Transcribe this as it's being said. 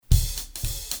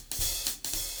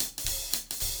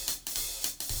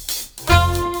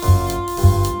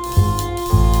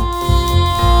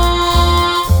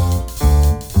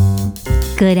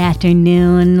Good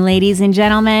afternoon, ladies and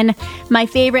gentlemen, my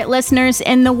favorite listeners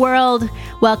in the world.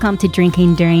 Welcome to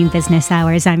Drinking During Business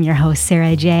Hours. I'm your host,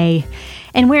 Sarah J.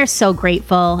 And we're so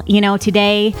grateful. You know,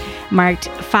 today marked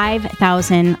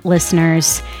 5,000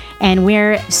 listeners, and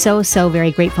we're so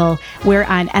very grateful. We're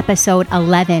on episode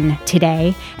 11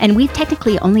 today, and we've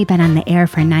technically only been on the air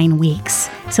for 9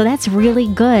 weeks. So that's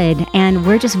really good, and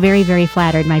we're just very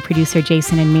flattered, my producer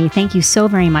Jason and me. Thank you so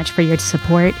very much for your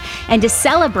support. And to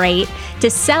celebrate,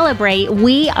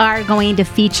 we are going to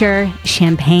feature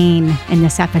champagne in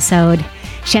this episode.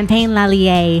 Champagne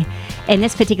Lallier. And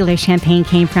this particular champagne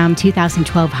came from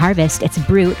 2012 Harvest. It's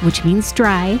Brut, which means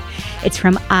dry. It's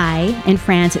from I in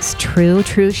France. It's true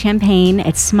champagne.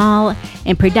 It's small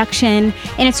in production,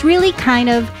 and it's really kind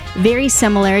of very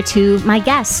similar to my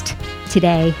guest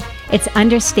today. It's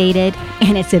understated,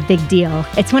 and it's a big deal.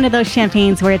 It's one of those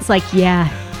champagnes where it's like, yeah,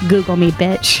 Google me,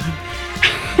 bitch.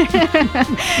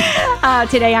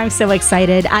 Today I'm so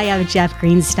excited. I have Jeff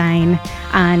Greenstein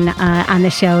on the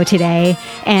show today,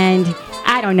 and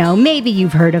I don't know, maybe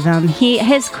you've heard of him.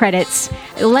 His credits,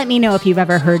 let me know if you've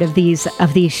ever heard of these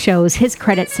shows. His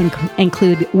credits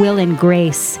include Will and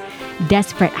Grace,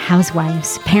 Desperate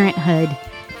Housewives, Parenthood,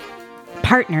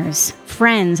 Partners,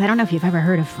 Friends. I don't know if you've ever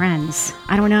heard of Friends.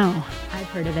 I don't know. I've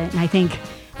heard of it, and I think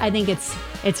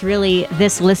it's really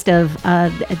this list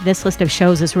of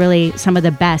shows is really some of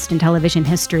the best in television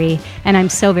history, and I'm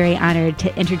so very honored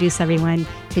to introduce everyone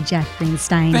to Jeff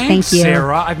Greenstein. Thanks, Thank you,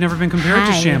 Sarah. I've never been compared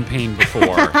to champagne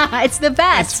before. It's the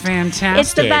best. It's fantastic.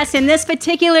 It's the best, and this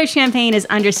particular champagne is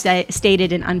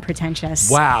understated and unpretentious.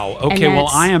 Wow. Okay. Well,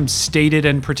 I am stated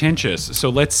and pretentious, so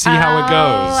let's see how it goes.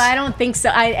 Oh, I don't think so.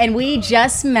 And we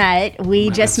just met.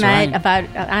 Right. About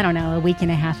a week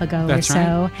and a half ago That's or so,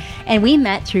 right. and we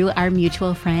met through our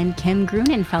mutual friend Kim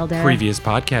Grunenfelder. Previous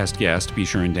podcast guest. Be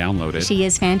sure and download it. She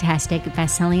is fantastic,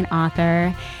 best-selling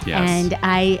author. Yes. And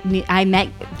I met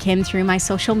Kim through my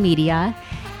social media,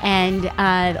 and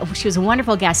she was a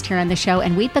wonderful guest here on the show,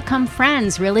 and we've become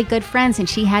friends, really good friends, and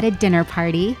she had a dinner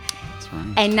party. That's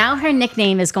right. And now her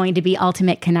nickname is going to be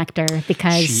Ultimate Connector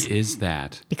because She is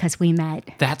that. because we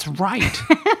met. That's right.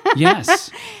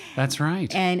 Yes. That's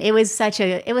right. And it was such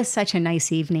a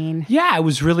nice evening. Yeah, it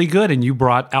was really good, and you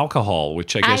brought alcohol,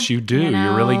 which I guess you do.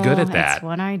 You're really good at that. That's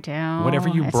what I do. Whatever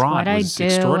you That's brought what I was do.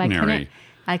 extraordinary.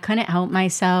 I couldn't help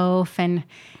myself, and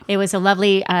it was a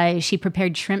lovely. She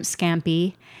prepared shrimp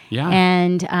scampi. Yeah.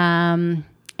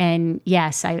 And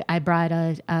yes, I brought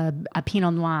a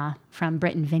Pinot Noir from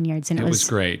Britain Vineyards, and it was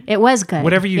great. It was good.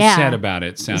 Whatever you said about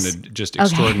it sounded just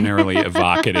extraordinarily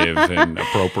evocative and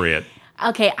appropriate.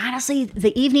 Okay, honestly,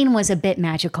 the evening was a bit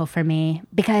magical for me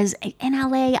because in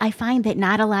LA, I find that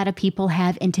not a lot of people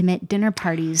have intimate dinner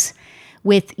parties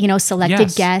with, selected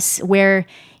Yes. guests where,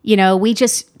 we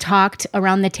just talked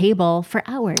around the table for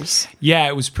hours. Yeah,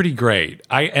 it was pretty great.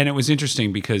 And it was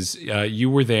interesting because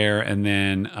you were there, and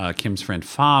then Kim's friend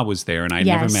Fa was there, and I'd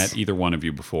never Yes. met either one of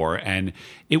you before. And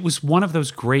it was one of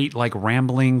those great, like,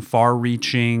 rambling,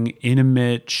 far-reaching,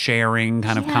 intimate, sharing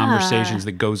kind of Yeah. conversations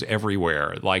that goes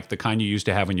everywhere, like the kind you used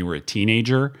to have when you were a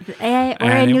teenager. Or And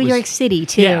in it New was- York City,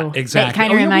 too. Yeah, exactly. That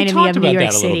kind of reminded me of New York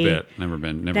that City. a little bit.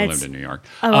 Never lived in New York.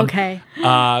 Oh, okay.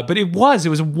 But it was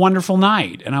a wonderful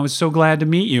night, and I was so glad to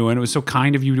meet you, and it was so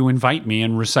kind of you to invite me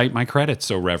and recite my credits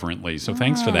so reverently. So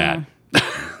thanks for that.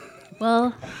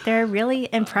 Well, they're really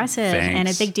impressive and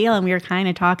a Thanks. big deal. And we were kind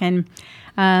of talking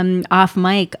off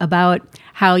mic about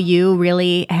how you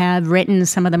really have written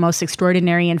some of the most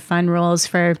extraordinary and fun roles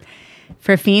for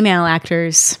female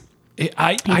actors. In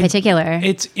particular.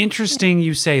 It's interesting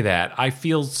you say that. I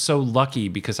feel so lucky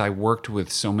because I worked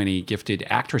with so many gifted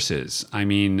actresses. I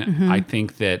mean, Mm-hmm. I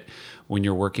think that when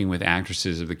you're working with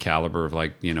actresses of the caliber of,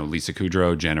 like, Lisa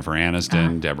Kudrow, Jennifer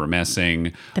Aniston, Deborah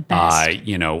Messing, The best.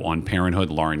 on Parenthood,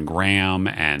 Lauren Graham,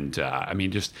 and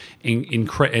just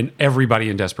and everybody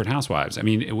in Desperate Housewives. I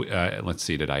mean, let's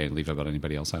see, did I leave out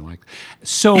anybody else I liked?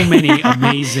 So many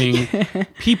amazing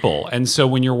people. And so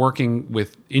when you're working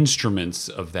with instruments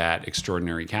of that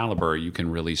extraordinary caliber, you can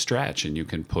really stretch, and you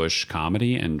can push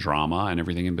comedy and drama and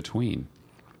everything in between.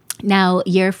 Now,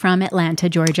 you're from Atlanta,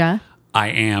 Georgia. I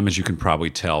am, as you can probably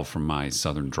tell from my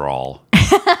southern drawl.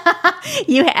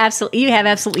 You have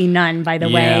absolutely none, by the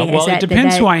way. Yeah, well, it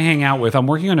depends that- who I hang out with. I'm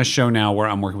working on a show now where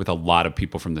I'm working with a lot of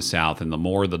people from the South, and the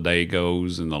more the day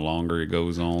goes and the longer it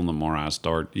goes on, the more I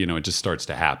start, it just starts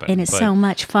to happen. And it's But so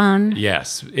much fun.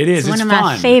 yes, it is. It's one of fun.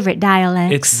 my favorite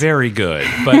dialects. It's very good,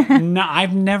 but no,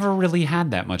 I've never really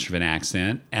had that much of an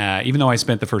accent. Even though I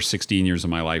spent the first 16 years of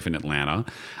my life in Atlanta,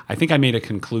 I think I made a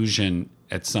conclusion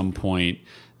at some point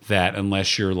that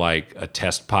unless you're like a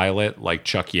test pilot, like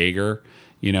Chuck Yeager,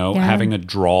 Having a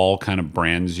drawl kind of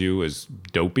brands you as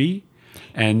dopey.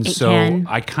 And It so can.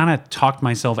 I kind of talked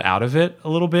myself out of it a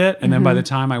little bit. And then by the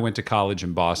time I went to college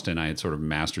in Boston, I had sort of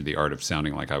mastered the art of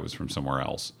sounding like I was from somewhere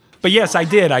else. But yes, I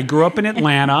did. I grew up in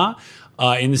Atlanta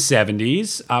in the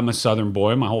 70s. I'm a Southern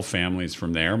boy. My whole family is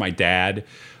from there. My dad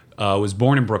was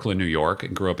born in Brooklyn, New York,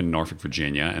 and grew up in Norfolk,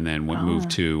 Virginia, and then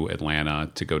moved to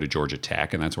Atlanta to go to Georgia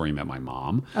Tech, and that's where he met my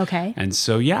mom. Okay. And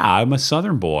so, yeah, I'm a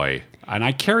Southern boy. And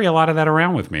I carry a lot of that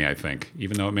around with me, I think,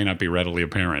 even though it may not be readily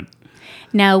apparent.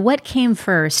 Now, what came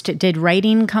first? Did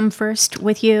writing come first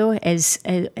with you?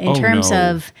 In terms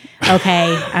no. of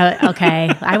okay,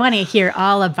 I want to hear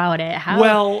all about it.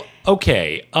 Well,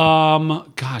 okay.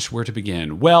 Gosh, where to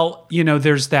begin? Well,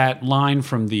 there's that line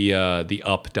from the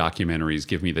Up documentaries: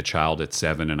 "Give me the child at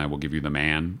 7, and I will give you the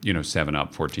man." 7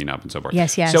 Up, 14 Up, and so forth.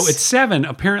 Yes. So at 7,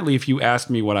 apparently, if you asked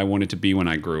me what I wanted to be when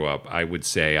I grew up, I would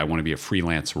say I want to be a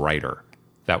freelance writer.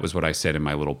 That was what I said in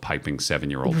my little piping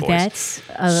 7-year-old voice.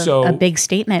 That's a big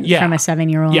statement from a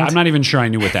 7-year-old. Yeah, I'm not even sure I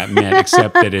knew what that meant,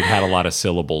 except that it had a lot of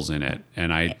syllables in it.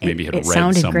 And I maybe had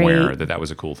read somewhere great. that was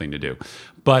a cool thing to do.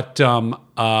 But,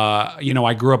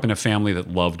 I grew up in a family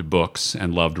that loved books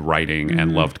and loved writing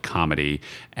and loved comedy.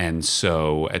 And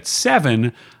so at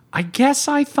 7, I guess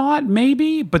I thought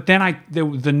maybe, but then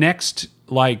the next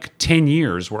 10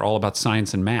 years were all about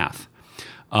science and math.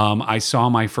 I saw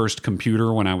my first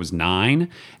computer when I was 9,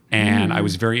 and I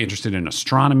was very interested in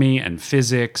astronomy and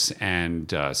physics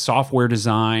and software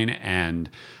design. And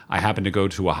I happened to go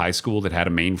to a high school that had a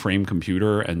mainframe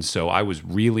computer, and so I was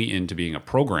really into being a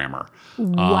programmer.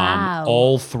 Wow!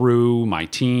 All through my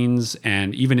teens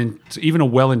and even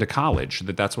well into college.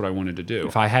 That's what I wanted to do.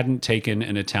 If I hadn't taken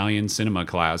an Italian cinema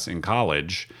class in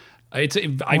college, I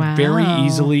very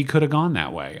easily could have gone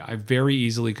that way. I very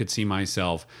easily could see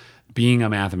myself being a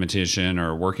mathematician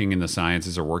or working in the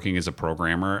sciences or working as a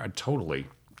programmer. Totally.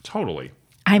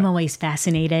 I'm always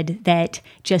fascinated that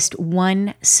just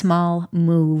one small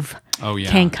move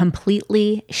can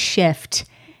completely shift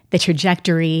the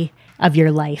trajectory of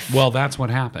your life. Well, that's what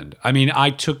happened. I mean, I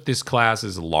took this class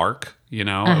as a lark.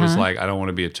 I was like, I don't want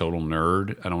to be a total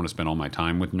nerd. I don't want to spend all my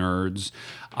time with nerds.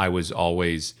 I was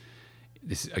always,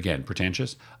 this is, again,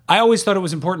 pretentious. I always thought it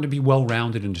was important to be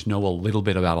well-rounded and to know a little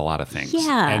bit about a lot of things.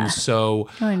 Yeah. And so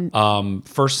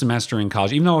first semester in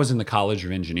college, even though I was in the College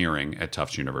of Engineering at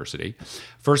Tufts University,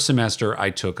 first semester I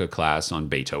took a class on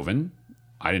Beethoven.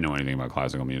 I didn't know anything about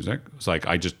classical music. It was like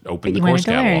I just opened the course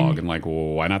catalog and well,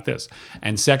 why not this?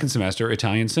 And second semester,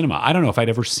 Italian cinema. I don't know if I'd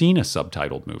ever seen a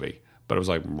subtitled movie, but I was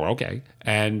like, well, okay.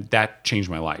 And that changed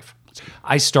my life.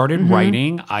 I started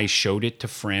writing. I showed it to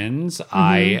friends.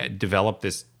 I developed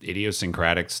this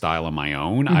idiosyncratic style of my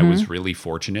own. I was really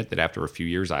fortunate that after a few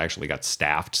years, I actually got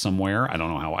staffed somewhere. I don't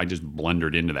know how. I just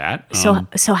blundered into that.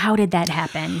 So how did that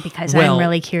happen? Because I'm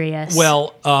really curious.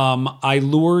 Well, I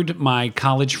lured my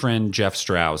college friend Jeff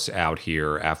Strauss out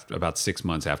here after about 6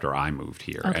 months after I moved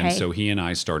here, and so he and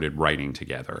I started writing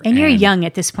together. And you're young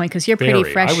at this point because you're pretty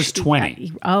fresh. I was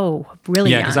 20. Oh,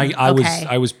 really? Yeah, because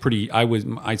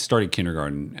I started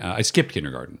kindergarten. I skipped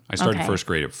kindergarten. I started first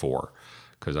grade at 4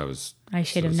 because I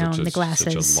should have known the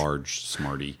glasses. Such a large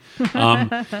smarty. So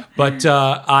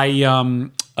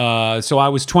I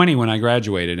was 20 when I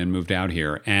graduated and moved out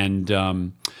here, and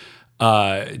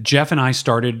Jeff and I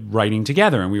started writing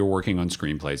together, and we were working on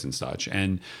screenplays and such.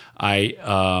 And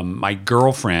my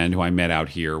girlfriend, who I met out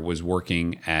here, was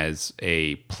working as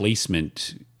a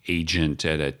placement agent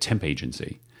at a temp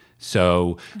agency.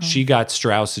 So she got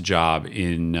Strauss a job at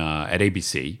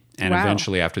ABC. And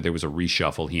eventually, after there was a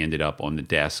reshuffle, he ended up on the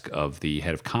desk of the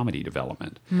head of comedy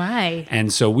development.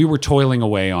 And so we were toiling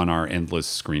away on our endless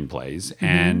screenplays.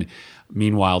 And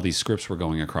meanwhile, these scripts were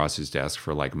going across his desk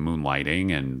for like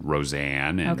Moonlighting and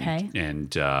Roseanne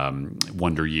and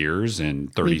Wonder Years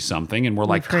and 30-something. And we're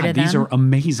like, God, these are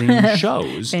amazing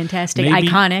shows. Fantastic.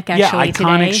 Iconic, actually,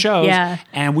 iconic today. shows. Yeah.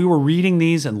 And we were reading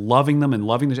these and loving them. And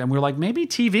we were like, maybe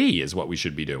TV is what we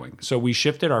should be doing. So we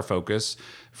shifted our focus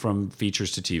from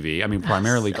features to TV. I mean,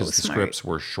 primarily because the scripts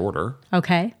were shorter.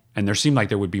 Okay. And there seemed like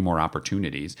there would be more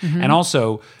opportunities. And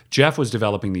also, Jeff was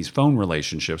developing these phone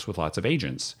relationships with lots of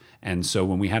agents. And so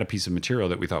when we had a piece of material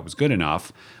that we thought was good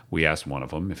enough, we asked one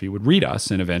of them if he would read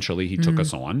us. And eventually he took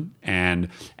us on. And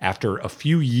after a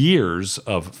few years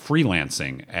of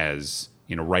freelancing as,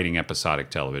 writing episodic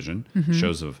television,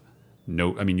 shows of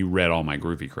you read all my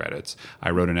Groovy credits.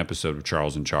 I wrote an episode of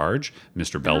Charles in Charge,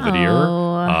 Mr.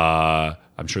 Belvedere.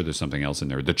 I'm sure there's something else in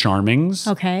there. The Charmings.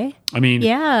 Okay.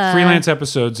 Freelance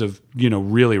episodes of,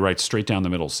 really right straight down the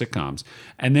middle sitcoms.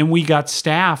 And then we got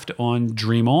staffed on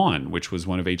Dream On, which was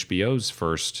one of HBO's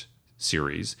first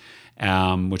series.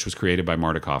 which was created by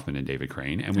Marta Kaufman and David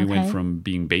Crane. And we went Okay. from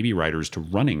being baby writers to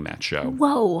running that show.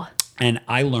 Whoa. And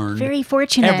I learned Very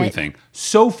fortunate. everything.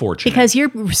 So fortunate. Because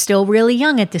you're still really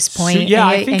young at this point. So, yeah, and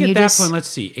I you- think and at you that just- point, let's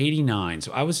see, 89.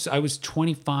 So I was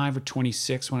 25 or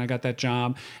 26 when I got that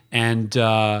job. And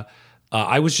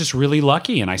I was just really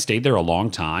lucky, and I stayed there a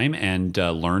long time and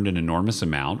learned an enormous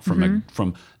amount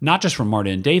from not just from Marta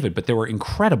and David, but there were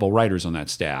incredible writers on that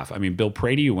staff. I mean, Bill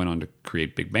Prady, who went on to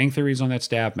create Big Bang Theory, is on that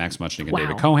staff. Max Muchnick and Wow.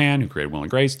 David Cohan, who created Will and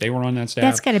Grace, they were on that staff.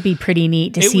 That's got to be pretty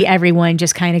neat to It see was- everyone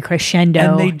just kind of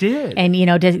crescendo. And they did. And,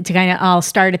 to kind of all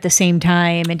start at the same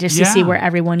time and just to see Yeah. where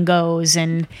everyone goes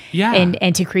and Yeah.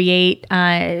 and to create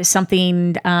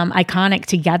something iconic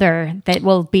together that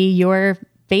will be your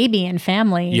baby and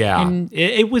family. Yeah, And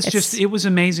it was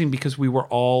amazing because we were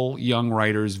all young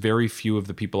writers. Very few of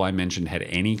the people I mentioned had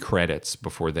any credits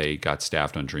before they got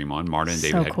staffed on Dream On. Marta and So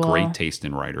David had cool. great taste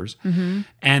in writers.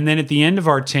 And then at the end of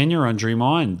our tenure on Dream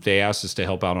On, they asked us to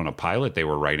help out on a pilot they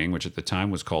were writing, which at the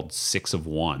time was called 6 of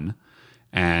 1.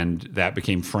 And that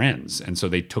became Friends. And so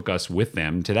they took us with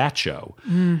them to that show.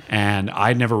 And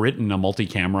I'd never written a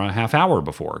multi-camera half hour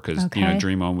before because, Okay.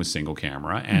 Dream On was single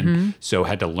camera. And so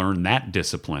had to learn that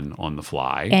discipline on the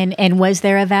fly. and was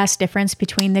there a vast difference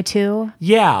between the two?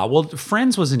 Yeah, well,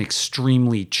 Friends was an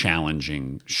extremely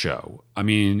challenging show. I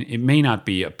mean, it may not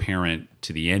be apparent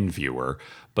to the end viewer,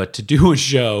 but to do a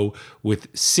show with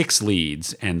 6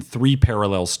 leads and 3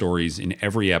 parallel stories in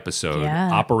every episode, Yeah.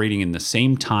 operating in the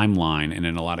same timeline and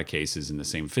in a lot of cases in the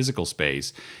same physical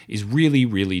space, is really,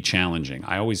 really challenging.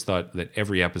 I always thought that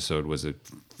every episode was a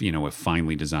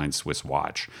finely designed Swiss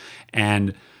watch.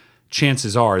 And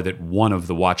chances are that one of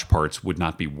the watch parts would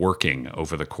not be working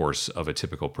over the course of a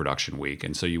typical production week.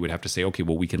 And so you would have to say, okay,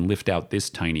 well, we can lift out this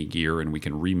tiny gear and we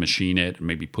can remachine it and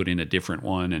maybe put in a different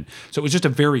one. And so it was just a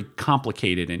very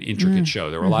complicated and intricate show.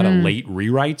 There were a lot of late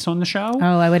rewrites on the show.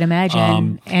 Oh, I would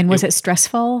imagine. And was it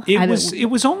stressful? It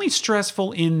was only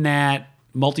stressful in that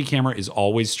multi-camera is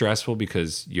always stressful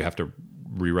because you have to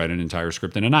rewrite an entire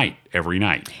script in a night, every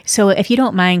night. So if you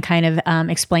don't mind kind of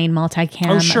explain multicam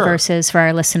Oh, sure. versus for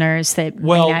our listeners that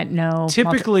Well, may not know.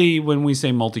 typically when we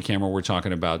say multi-camera, we're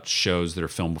talking about shows that are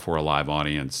filmed before a live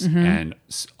audience and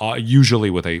usually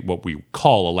with what we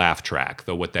call a laugh track,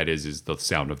 though what that is the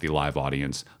sound of the live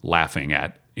audience laughing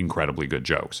at incredibly good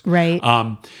jokes. Right.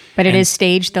 But it and is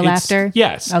staged, the it's- laughter?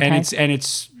 Yes. Okay. And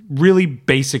it's really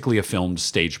basically a filmed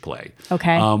stage play.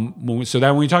 Okay. So that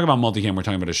when we talk about multicam, we're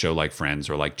talking about a show like Friends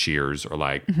or like Cheers or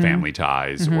like Family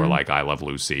Ties or like I Love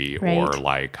Lucy or Right.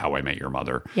 like How I Met Your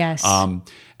Mother. Yes.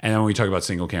 And then when we talk about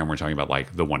single cam, we're talking about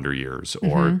like The Wonder Years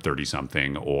or 30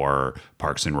 something or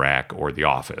Parks and Rec or The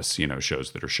Office,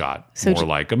 shows that are shot more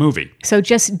like a movie. So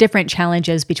just different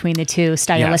challenges between the two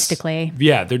stylistically. Yes.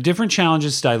 Yeah, there are different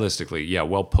challenges stylistically. Yeah,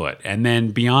 well put. And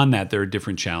then beyond that, there are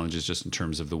different challenges just in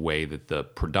terms of the way that the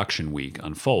production week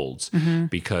unfolds.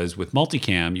 Because with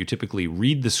multicam, you typically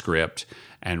read the script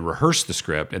and rehearse the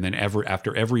script, and then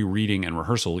after every reading and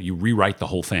rehearsal, you rewrite the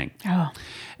whole thing. Oh,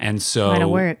 And so lot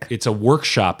of work. it's a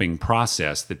workshopping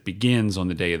process that begins on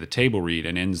the day of the table read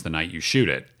and ends the night you shoot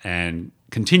it and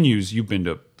continues. You've been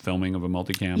to filming of a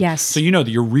multicam? Yes. So you know that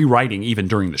you're rewriting even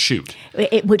during the shoot.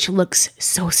 which looks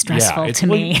so stressful it's, to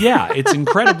me. Yeah, it's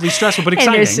incredibly stressful, but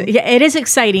And exciting. it is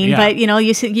exciting, Yeah. but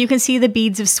you can see the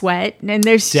beads of sweat, and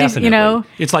there's just Definitely.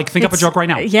 It's like, think up a joke right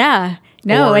now. Yeah.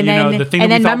 No, Or, and then the thing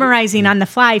that we thought- memorizing on the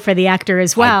fly for the actor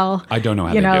as well. I don't know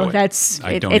how they do it. That's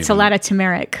I don't it's a even- lot of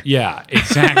turmeric. Yeah,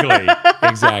 exactly.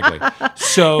 Exactly.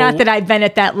 So Not that I've been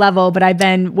at that level, but I've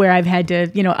been where I've had to,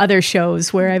 other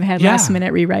shows where I've had Yeah. last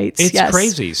minute rewrites. It's Yes.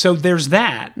 crazy. So there's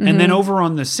that. And then over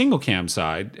on the single cam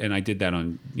side, and I did that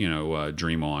on,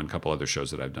 Dream On, a couple other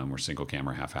shows that I've done were single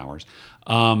camera half hours.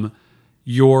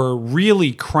 You're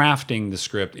really crafting the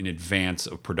script in advance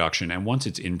of production. And once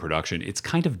it's in production, it's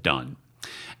kind of done.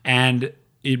 And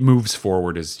it moves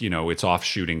forward as, it's off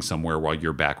shooting somewhere while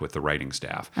you're back with the writing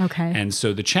staff. Okay. And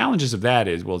so the challenges of that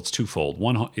is, well, it's twofold.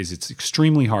 One is it's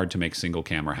extremely hard to make single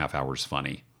camera half hours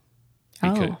funny.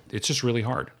 Because it's just really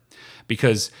hard.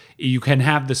 Because you can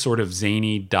have the sort of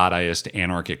zany, Dadaist,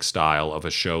 anarchic style of a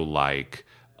show like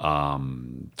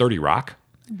 30 Rock,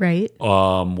 Right.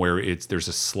 where there's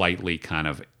a slightly kind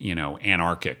of,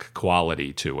 anarchic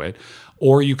quality to it.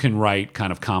 Or you can write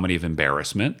kind of comedy of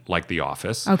embarrassment, like The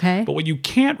Office. Okay. But what you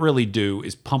can't really do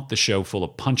is pump the show full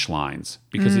of punchlines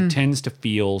because it tends to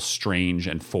feel strange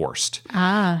and forced.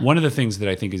 One of the things that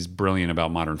I think is brilliant about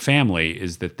Modern Family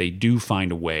is that they do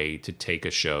find a way to take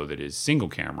a show that is single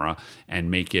camera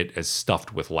and make it as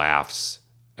stuffed with laughs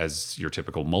as your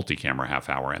typical multi-camera half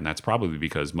hour. And that's probably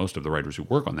because most of the writers who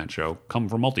work on that show come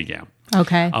from multicam.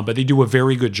 Okay. But they do a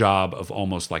very good job of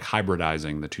almost like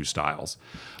hybridizing the two styles.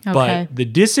 Okay. But the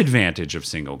disadvantage of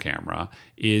single camera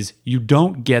is you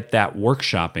don't get that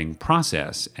workshopping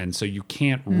process. And so you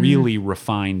can't really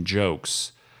refine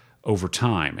jokes over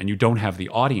time, and you don't have the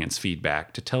audience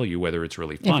feedback to tell you whether it's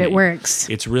really funny. If it works.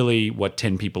 It's really what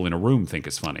 10 people in a room think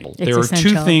is funny. It's there are essential.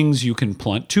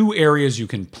 two areas you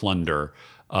can plunder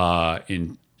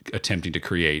in attempting to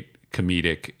create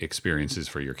comedic experiences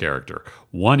for your character.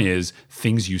 One is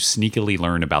things you sneakily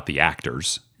learn about the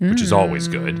actors, which is always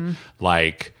good.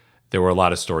 Like, there were a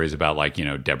lot of stories about, like,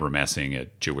 Deborah Messing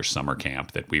at Jewish summer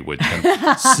camp that we would kind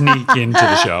of sneak into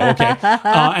the show. Okay.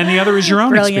 And the other is your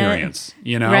own Brilliant. experience,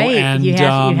 Right. And you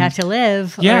have to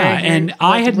live. yeah. And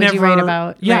I had never, you write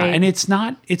about? yeah. Right. And it's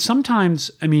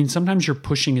sometimes you're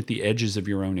pushing at the edges of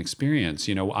your own experience.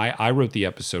 I wrote the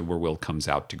episode where Will comes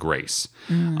out to Grace.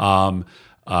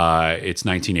 It's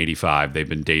 1985. They've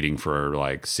been dating for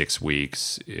like 6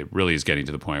 weeks. It really is getting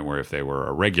to the point where if they were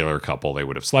a regular couple, they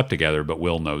would have slept together. But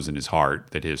Will knows in his heart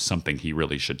that is something he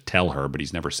really should tell her, but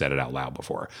he's never said it out loud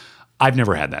before. I've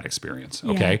never had that experience.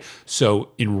 Okay. Yeah. So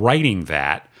in writing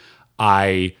that,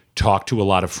 I talked to a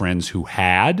lot of friends who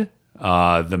had,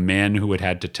 the men who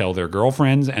had to tell their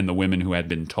girlfriends and the women who had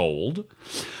been told.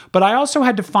 But I also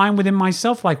had to find within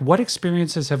myself, like, what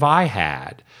experiences have I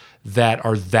had that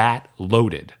are that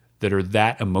loaded, that are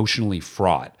that emotionally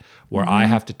fraught, where I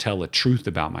have to tell a truth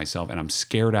about myself and I'm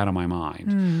scared out of my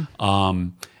mind.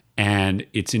 And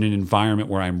it's in an environment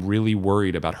where I'm really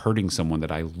worried about hurting someone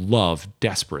that I love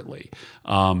desperately.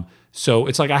 So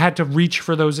it's like I had to reach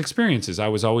for those experiences. I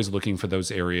was always looking for those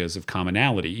areas of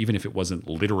commonality, even if it wasn't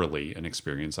literally an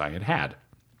experience I had had.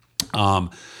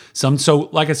 So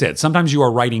like I said, sometimes you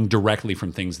are writing directly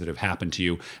from things that have happened to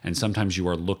you, and sometimes you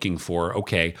are looking for,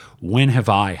 okay, when have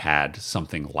I had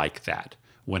something like that?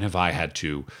 When have I had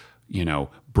to,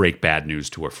 break bad news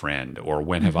to a friend, or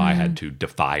when have I had to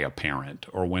defy a parent,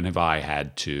 or when have I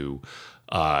had to,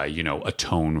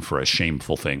 atone for a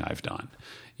shameful thing I've done?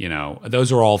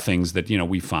 Those are all things that,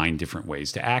 we find different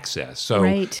ways to access. So,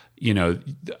 Right.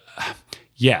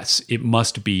 Yes, it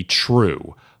must be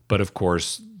true, but of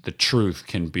course, the truth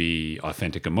can be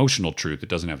authentic emotional truth. It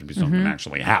doesn't have to be something that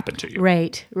actually happened to you.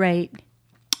 Right.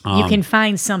 You can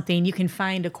find something. You can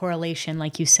find a correlation,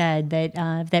 like you said,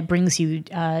 that brings you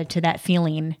to that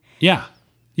feeling. Yeah,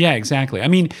 exactly. I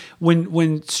mean,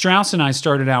 when Strauss and I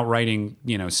started out writing,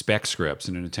 spec scripts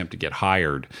in an attempt to get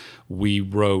hired, we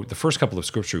wrote the first couple of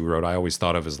scripts we wrote. I always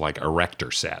thought of as like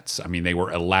erector sets. I mean, they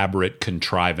were elaborate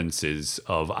contrivances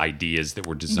of ideas that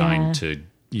were designed to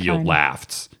yield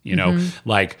laughs.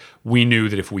 Like, we knew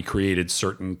that if we created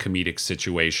certain comedic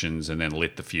situations and then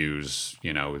lit the fuse,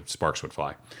 sparks would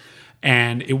fly.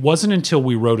 And it wasn't until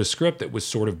we wrote a script that was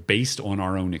sort of based on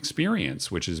our own experience,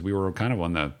 which is we were kind of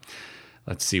on the,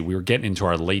 we were getting into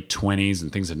our late 20s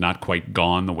and things had not quite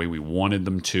gone the way we wanted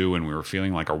them to. And we were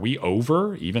feeling like, are we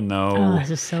over? Even though... Oh,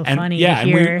 this is so funny Yeah, to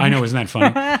hear. I know, isn't that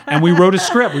funny? And we wrote a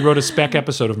script. We wrote a spec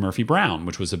episode of Murphy Brown,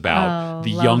 which was about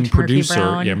the young loved Murphy producer.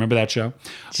 Brown. Yeah, remember that show?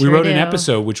 Sure we wrote an do.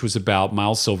 episode which was about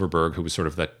Miles Silverberg, who was sort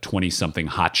of that 20-something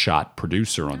hotshot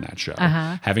producer on that show,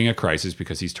 having a crisis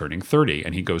because he's turning 30,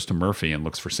 and he goes to Murphy and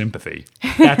looks for sympathy.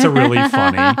 That's a really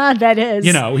funny... That is.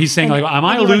 He's saying, like, am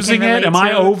I anyone can losing it? relate Am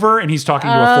I to. over? And he's talking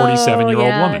to a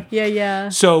 47-year-old woman. Yeah.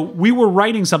 So we were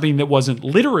writing something that wasn't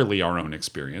literally our own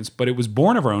experience, but it was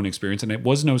born of our own experience, and it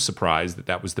was no surprise that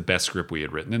that was the best script we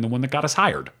had written and the one that got us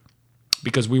hired,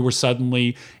 because we were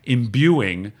suddenly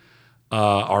imbuing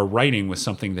our writing with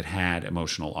something that had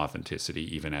emotional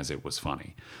authenticity, even as it was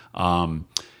funny.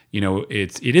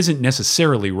 It isn't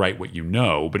necessarily write what you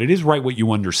know, but it is write what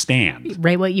you understand.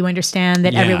 Right, what you understand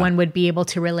that Yeah. everyone would be able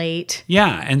to relate.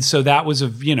 Yeah, and so that was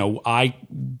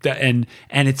and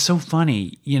it's so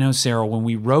funny, Sarah, when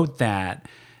we wrote that,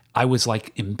 I was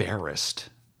like embarrassed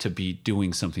to be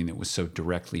doing something that was so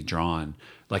directly drawn.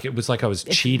 Like, it was like I was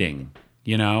cheating,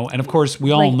 And of course, we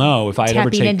all Like, know if I had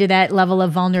ever tapping into that level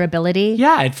of vulnerability.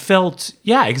 yeah, it felt,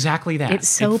 exactly that. It's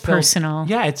so personal.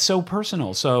 Yeah, it's so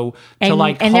personal. So And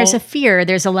there's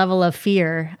there's a level of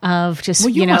fear of just,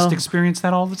 well, you must experience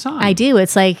that all the time. I do.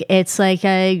 It's like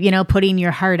putting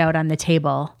your heart out on the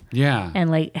table Yeah. and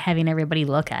like having everybody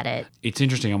look at it. It's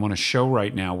interesting. I'm on a show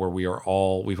right now where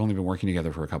we've only been working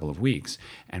together for a couple of weeks,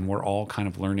 and we're all kind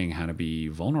of learning how to be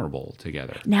vulnerable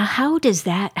together. Now, how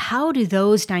do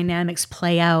those dynamics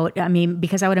play out? I mean,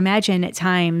 because I would imagine at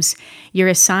times you're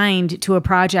assigned to a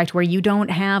project where you don't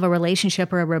have a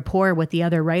relationship or a rapport with the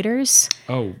other writers.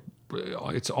 Oh,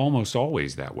 it's almost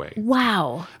always that way.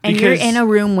 Wow. And you're in a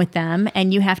room with them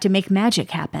and you have to make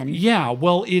magic happen. Yeah.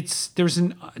 Well,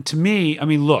 to me, I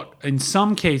mean, look, in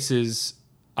some cases,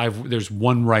 there's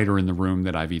one writer in the room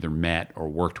that I've either met or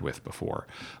worked with before.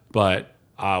 But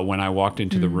when I walked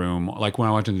into the room, like when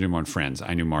I walked into the room on Friends,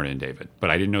 I knew Marta and David, but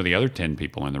I didn't know the other 10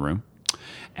 people in the room.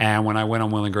 And when I went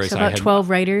on Will and Grace, so about 12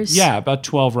 writers? Yeah, about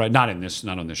 12 writers.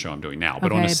 Not on this show I'm doing now,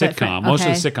 but on a sitcom. Most of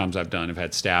the sitcoms I've done have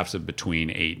had staffs of between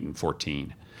 8 and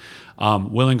 14.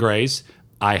 Will and Grace,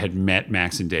 I had met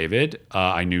Max and David.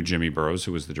 I knew Jimmy Burrows,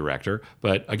 who was the director.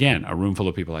 But again, a room full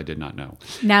of people I did not know.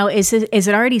 Now, is it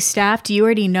already staffed? Do you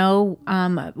already know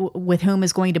with whom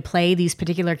is going to play these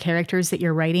particular characters that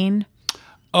you're writing?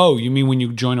 Oh, you mean when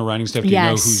you join a writing staff, do you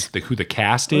know who the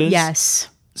cast is? Yes.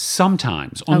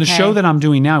 Sometimes. On the show that I'm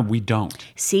doing now, we don't.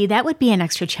 See, that would be an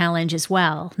extra challenge as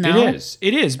well. No?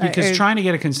 It is because trying to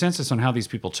get a consensus on how these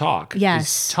people talk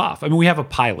is tough. I mean, we have a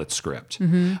pilot script,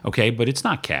 okay, but it's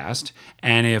not cast.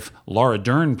 And if Laura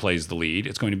Dern plays the lead,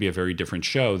 it's going to be a very different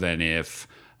show than if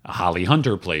Holly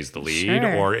Hunter plays the lead,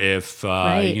 or if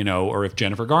or if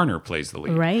Jennifer Garner plays the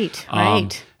lead. Right.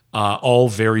 All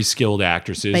very skilled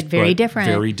actresses, but very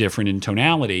different in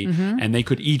tonality, and they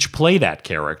could each play that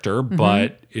character,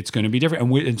 but it's going to be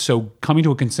different. And so coming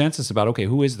to a consensus about, okay,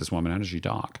 who is this woman? How does she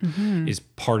talk? Is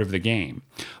part of the game.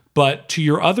 But to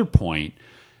your other point,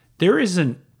 there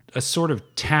isn't a sort of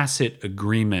tacit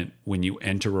agreement when you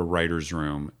enter a writer's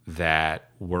room that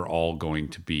we're all going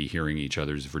to be hearing each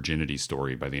other's virginity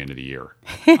story by the end of the year.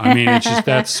 I mean, it's just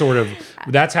that's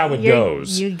how it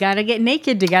goes. You got to get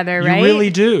naked together, right? You really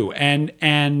do. And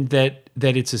that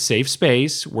it's a safe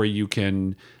space where you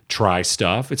can try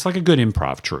stuff. It's like a good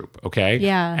improv troupe, okay?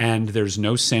 Yeah. And there's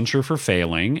no censure for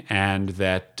failing, and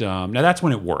that now that's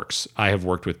when it works. I have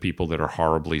worked with people that are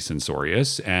horribly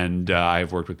censorious, and I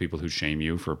have worked with people who shame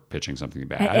you for pitching something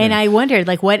bad. And I wondered,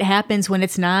 like, what happens when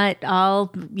it's not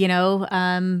all,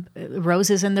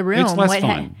 roses in the room? It's less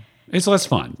fun. It's less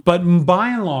fun. But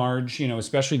by and large,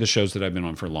 especially the shows that I've been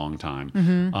on for a long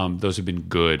time, those have been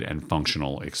good and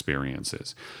functional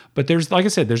experiences. But like I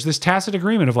said, there's this tacit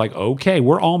agreement of like, okay,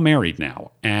 we're all married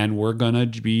now and we're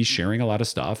going to be sharing a lot of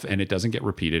stuff and it doesn't get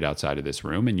repeated outside of this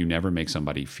room, and you never make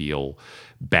somebody feel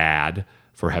bad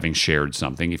for having shared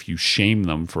something. If you shame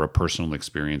them for a personal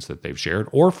experience that they've shared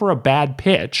or for a bad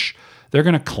pitch, they're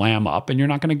going to clam up and you're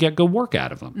not going to get good work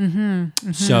out of them.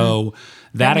 So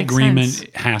that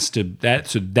agreement has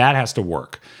to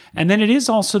work. And then it is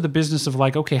also the business of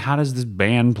like, okay, how does this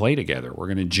band play together? We're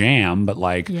going to jam, but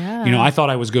I thought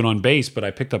I was good on bass, but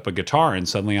I picked up a guitar and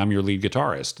suddenly I'm your lead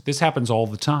guitarist. This happens all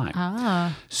the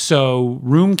time. So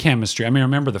room chemistry. I mean, I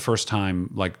remember the first time,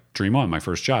 like Dream On, my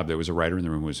first job, there was a writer in the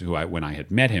room when I had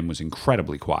met him, was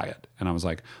incredibly quiet. And I was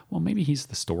like, well, maybe he's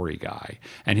the story guy.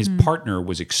 And his partner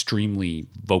was extremely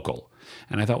vocal.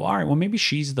 And I thought, well, all right, well, maybe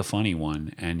she's the funny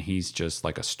one and he's just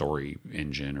like a story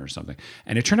engine or something.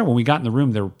 And it turned out when we got in the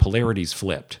room, their polarities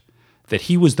flipped. That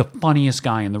he was the funniest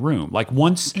guy in the room. Like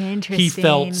once he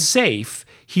felt safe,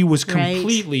 he was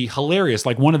completely hilarious.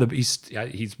 Like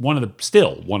he's one of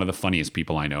the funniest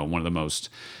people I know, one of the most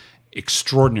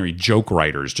extraordinary joke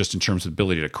writers, just in terms of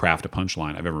ability to craft a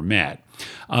punchline I've ever met.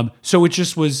 So it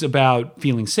just was about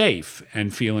feeling safe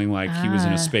and feeling like he was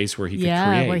in a space where he could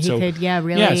create. Where he could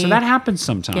really. Yeah, so that happens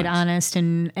sometimes. Get honest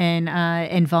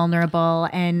and vulnerable.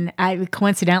 And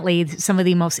coincidentally, some of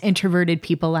the most introverted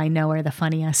people I know are the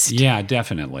funniest. Yeah,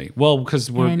 definitely. Well, because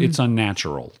it's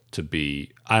unnatural to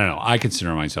be. I don't know. I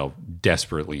consider myself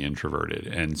desperately introverted,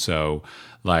 and so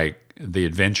like the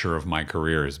adventure of my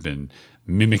career has been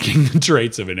mimicking the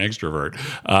traits of an extrovert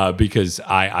because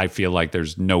I feel like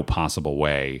there's no possible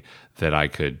way that I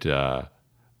could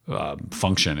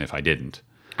function if I didn't.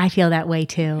 I feel that way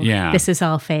too. Yeah. This is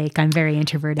all fake. I'm very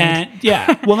introverted.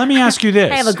 Well, let me ask you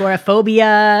this. I have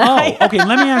agoraphobia. Oh, okay.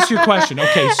 Let me ask you a question.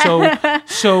 Okay,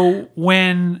 so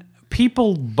when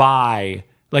people buy,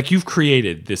 like you've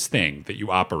created this thing that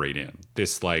you operate in,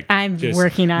 this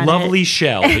working on lovely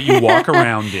shell that you walk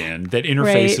around in that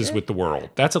interfaces with the world.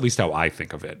 That's at least how I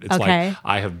think of it. It's like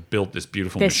I have built this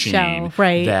beautiful machine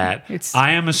that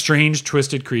I am a strange,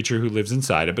 twisted creature who lives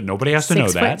inside it, but nobody has to know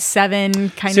that.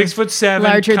 6'7", kind 6'7", of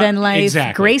larger than life,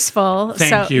 exactly. graceful.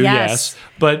 Thank you. Yes,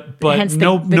 but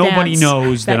nobody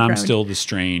knows that I'm still the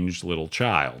strange little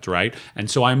child, right?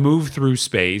 And so I move through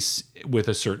space with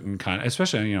a certain kind,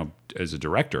 especially as a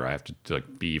director, I have to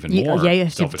be even more. Yeah, you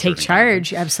have to take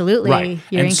charge. Absolutely, right.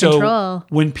 You're in control.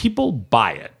 When people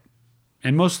buy it,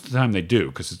 and most of the time they do,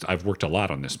 because I've worked a lot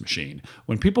on this machine.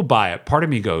 When people buy it, part of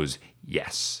me goes,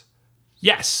 yes,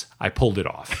 I pulled it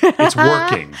off. It's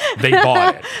working. They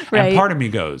bought it, and part of me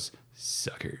goes,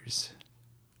 suckers.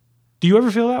 Do you ever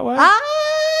feel that way?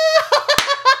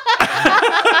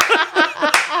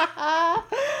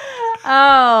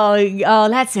 Oh,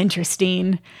 that's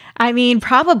interesting. I mean,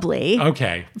 probably.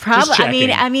 Okay.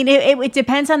 Probably. I mean, it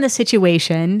depends on the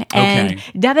situation, and Okay.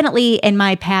 definitely in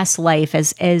my past life,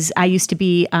 as I used to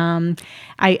be,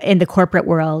 in the corporate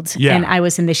world, Yeah. and I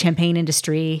was in the champagne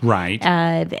industry, Right.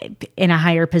 in a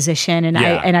higher position, and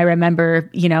Yeah. I remember,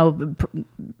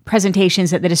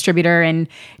 presentations at the distributor and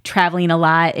traveling a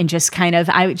lot, and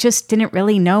I just didn't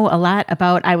really know a lot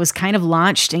about. I was kind of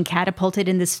launched and catapulted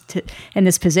in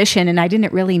this position, and I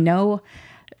didn't really know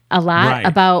a lot Right.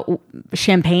 about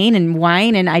champagne and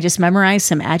wine, and I just memorized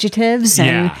some adjectives,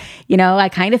 and I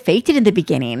kind of faked it in the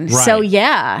beginning. Right. So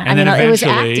yeah, And then it was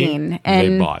eventually acting,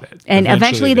 and they bought it. and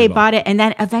eventually they bought bought it, and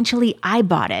then eventually I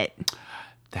bought it.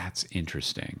 That's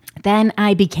interesting. Then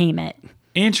I became it.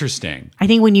 Interesting. I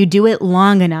think when you do it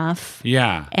long enough,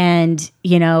 Yeah. and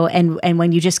and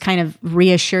when you just kind of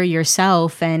reassure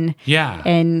yourself, and Yeah.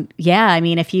 I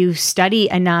mean, if you study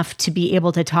enough to be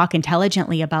able to talk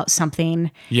intelligently about something,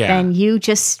 Yeah. then you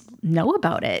just know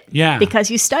about it, Yeah.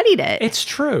 because you studied it. It's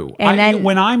true. And then-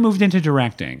 when I moved into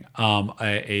directing,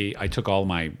 I took all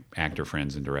my actor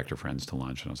friends and director friends to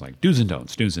lunch, and I was like, do's and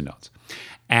don'ts, do's and don'ts.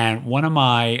 And one of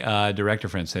my director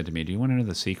friends said to me, "Do you want to know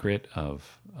the secret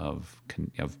of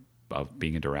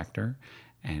being a director?"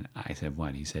 And I said,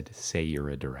 "What?" He said, "Say you're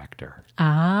a director."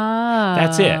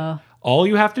 That's it. All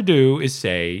you have to do is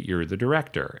say you're the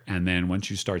director. And then once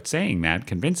you start saying that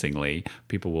convincingly,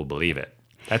 people will believe it.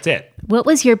 That's it. What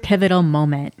was your pivotal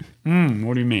moment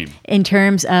What do you mean? in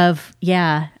terms of,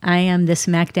 I am this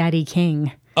Mac Daddy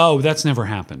king? Oh, that's never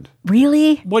happened.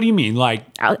 Really? What do you mean? Like,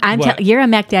 what? You're a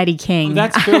Mac Daddy king.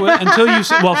 That's good. Until you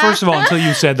said, well, first of all, until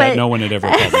you said that, But- no one had ever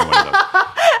called me one of those.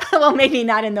 Well, maybe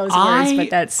not in those words,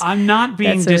 but I'm not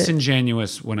being that's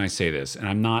disingenuous when I say this, and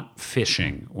I'm not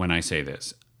fishing when I say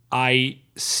this. I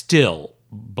still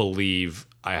believe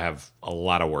I have a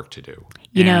lot of work to do.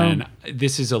 And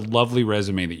this is a lovely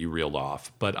resume that you reeled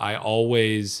off, but I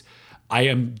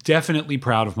am definitely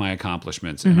proud of my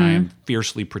accomplishments, and I am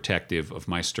fiercely protective of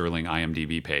my sterling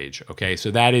IMDb page. Okay, so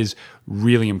that is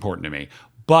really important to me.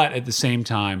 But at the same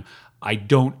time, I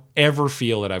don't ever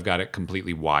feel that I've got it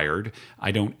completely wired. I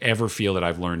don't ever feel that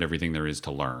I've learned everything there is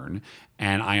to learn.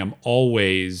 And I am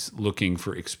always looking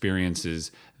for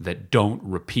experiences that don't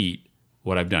repeat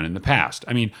what I've done in the past.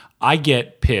 I mean, I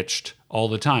get pitched all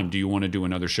the time. Do you want to do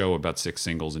another show about 6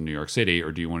 singles in New York City?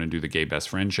 Or do you want to do the Gay Best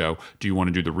Friend show? Do you want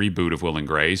to do the reboot of Will and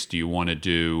Grace? Do you want to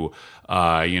do,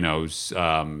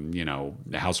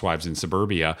 Housewives in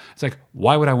Suburbia? It's like,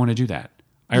 why would I want to do that?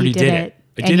 I already did it.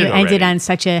 I did and you it already. ended on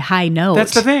such a high note.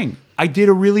 That's the thing. I did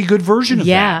a really good version of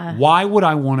Yeah. that. Why would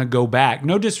I want to go back?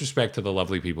 No disrespect to the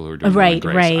lovely people who are doing Will and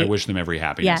Grace. Right. I wish them every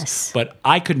happiness. Yes. But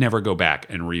I could never go back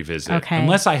and revisit Okay.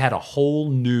 unless I had a whole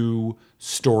new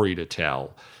story to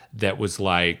tell that was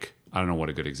like, I don't know what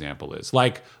a good example is.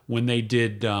 Like when they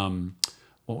did,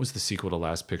 what was the sequel to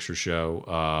Last Picture Show?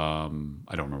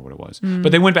 I don't remember what it was.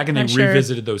 But they went back and they Not sure.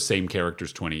 revisited those same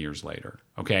characters 20 years later.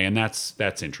 Okay. And that's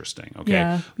interesting.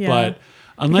 Okay. Yeah. But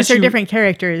because unless they're you, different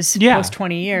characters post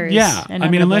 20 years. yeah. I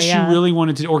mean, unless you inevitably, really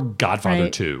wanted to, or Godfather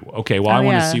Right. 2. Okay. Well, I Oh,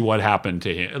 want to yeah. see what happened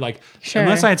to him. Like, Sure.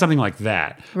 unless I had something like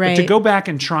that. But to Right. go back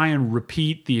and try and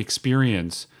repeat the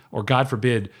experience, or God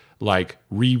forbid, like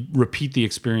repeat the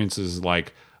experiences,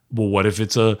 like, well, what if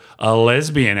it's a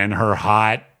lesbian and her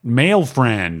hot male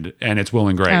friend and it's Will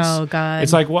and Grace? Oh, God.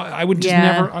 It's like, well, I would just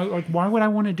Yeah. like, why would I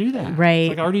want to do that? Right. It's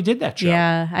like, I already did that show.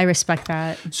 Yeah, I respect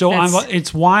that. So That's-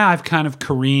 it's why I've kind of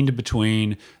careened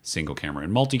between single camera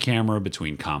and multi-camera,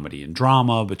 between comedy and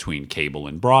drama, between cable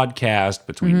and broadcast,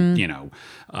 between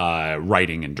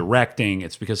writing and directing.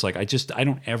 It's because like I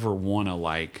don't ever want to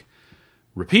like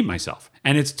repeat myself.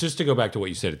 And it's just to go back to what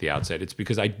you said at the outset. It's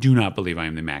because I do not believe I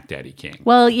am the Mac Daddy king.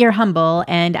 Well, you're humble,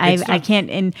 and I not- can't,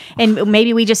 and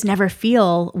maybe we just never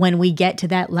feel when we get to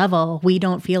that level, we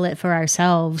don't feel it for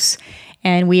ourselves,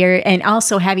 and and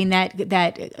also having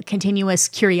that continuous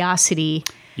curiosity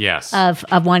Yes. of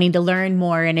wanting to learn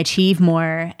more and achieve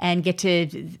more and get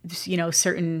to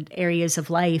certain areas of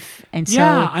life, and so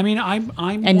yeah. I mean, I'm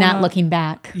and not looking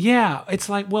back. Yeah, it's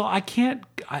like, well, I can't.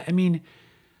 I mean,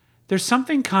 there's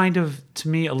something kind of, to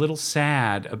me, a little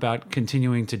sad about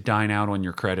continuing to dine out on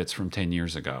your credits from 10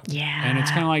 years ago. Yeah. And it's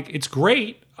kind of like, it's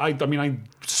great. I mean, I'm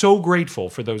so grateful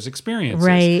for those experiences.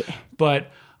 Right. But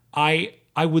I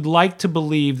I would like to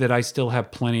believe that I still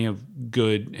have plenty of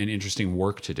good and interesting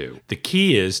work to do. The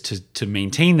key is to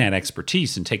maintain that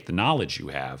expertise and take the knowledge you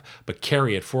have, but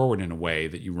carry it forward in a way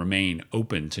that you remain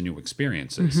open to new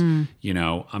experiences. You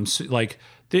know,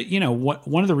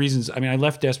 one of the reasons, I mean, I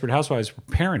left Desperate Housewives for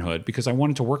Parenthood because I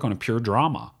wanted to work on a pure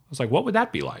drama. I was like, what would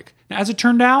that be like? Now, as it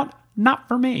turned out, not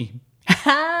for me.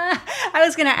 I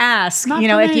was going to ask, Not you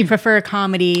know, for if me. you prefer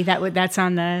comedy, that's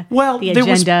on the There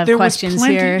agenda of was questions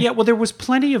plenty, here. Yeah, well, there was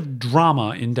plenty of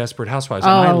drama in Desperate Housewives,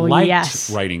 and I liked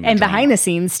writing the and drama. behind the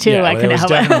scenes too. Yeah, I there couldn't was help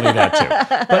definitely that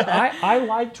too. But I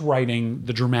liked writing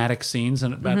the dramatic scenes,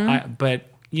 and but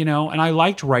you know, and I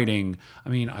liked writing. I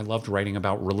mean, I loved writing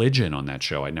about religion on that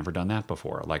show. I'd never done that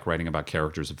before. I like writing about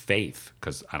characters of faith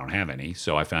because I don't have any,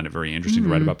 so I found it very interesting to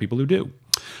write about people who do.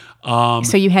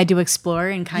 So you had to explore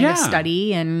and kind of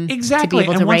study and exactly. to be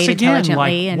able and to once write again, intelligently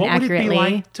like, and what accurately. would it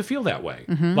be like to feel that way?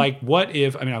 Like, what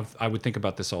if? I mean, I would think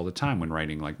about this all the time when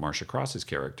writing like Marcia Cross's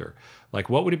character. Like,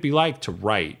 what would it be like to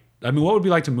write? I mean, what would it be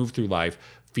like to move through life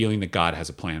feeling that God has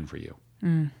a plan for you?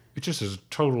 It just is a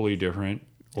totally different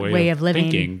way of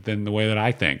living. thinking than the way that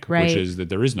I think, Right. which is that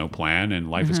there is no plan and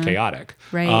life is chaotic.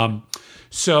 Right.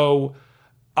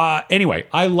 Anyway,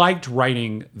 I liked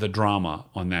writing the drama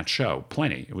on that show.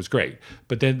 Plenty. It was great.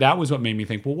 But then that was what made me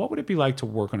think, well, what would it be like to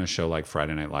work on a show like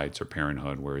Friday Night Lights or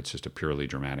Parenthood, where it's just a purely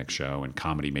dramatic show and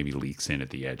comedy maybe leaks in at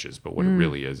the edges. But what it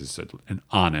really is an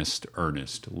honest,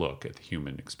 earnest look at the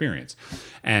human experience.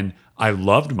 And I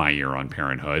loved my year on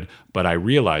Parenthood, but I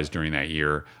realized during that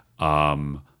year,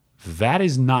 that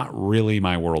is not really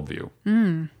my worldview.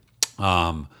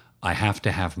 I have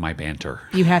to have my banter.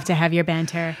 You have to have your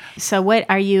banter. So what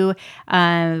are you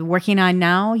working on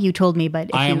now? You told me, but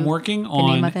I am working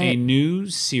on of it? a new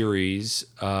series.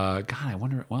 God, I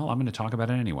wonder. Well, I'm going to talk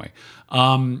about it anyway.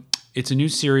 It's a new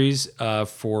series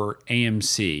for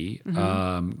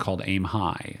AMC called Aim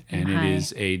High, and High. it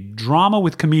is a drama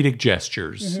with comedic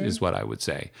gestures, is what I would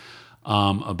say,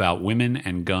 about women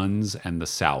and guns and the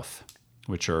South,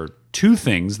 which are two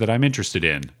things that I'm interested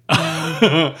in.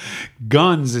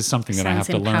 Guns is something that I have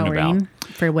to learn about. Empowering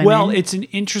for women. Well, it's an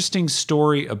interesting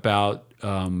story about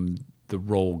the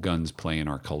role guns play in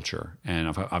our culture. And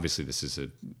obviously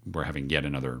we're having yet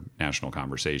another national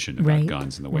conversation about Right,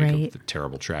 guns in the wake right. of the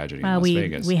terrible tragedy well, in Las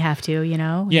Vegas. we have to, you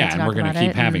know. We have Yeah, to and we're talk going to about keep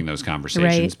it having and- those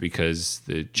conversations Right. because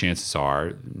the chances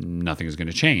are nothing is going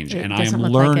to change. It And I am doesn't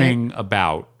look like it. learning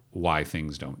about why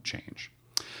things don't change.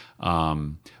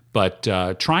 But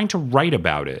trying to write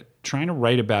about it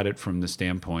from the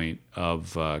standpoint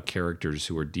of characters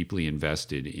who are deeply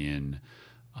invested in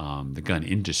the gun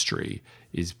industry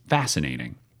is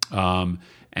fascinating.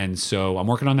 And so I'm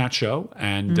working on that show,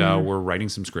 and we're writing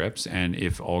some scripts. And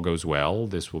if all goes well,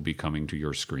 this will be coming to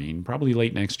your screen probably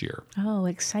late next year. Oh,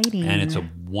 exciting. And it's a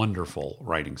wonderful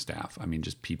writing staff. I mean,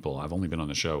 just people. I've only been on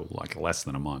the show like less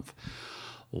than a month.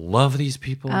 Love these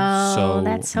people so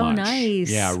that's so much.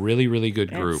 nice. Yeah, really, really good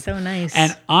group. so nice.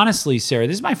 And honestly, Sarah,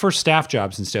 this is my first staff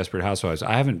job since Desperate Housewives.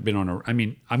 I haven't been on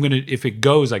if it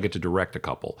goes, I get to direct a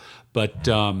couple. But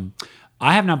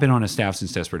I have not been on a staff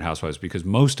since Desperate Housewives because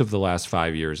most of the last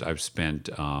 5 years I've spent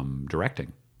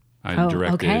directing. I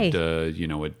directed,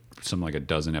 something like a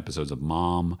dozen episodes of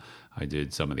Mom. I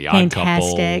did some of the Odd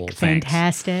Couple. Thanks.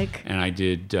 Fantastic. And I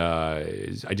did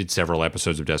several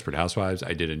episodes of Desperate Housewives.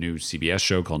 I did a new CBS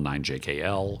show called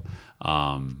 9JKL.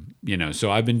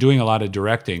 So I've been doing a lot of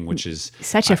directing, which is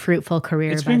Such a fruitful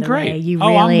career, it's by been the great. way. You Oh,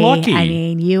 really, I'm lucky. I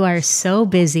mean, you are so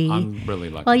busy. I'm really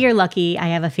lucky. Well, you're lucky. I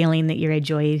have a feeling that you're a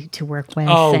joy to work with.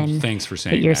 Oh, and thanks for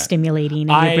saying that. You're that. stimulating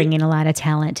and you're bringing a lot of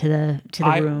talent to the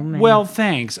room. and- Well,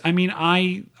 thanks. I mean,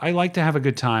 I like to have a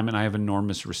good time, and I have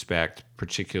enormous respect.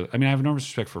 I have enormous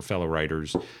respect for fellow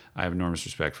writers. I have enormous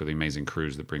respect for the amazing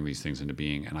crews that bring these things into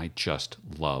being, and I just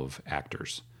love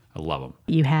actors. I love them.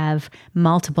 You have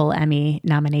multiple Emmy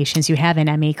nominations. You have an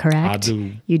Emmy, correct? I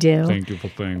do. You do. Thank you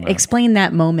for saying that. Explain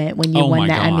that moment when you won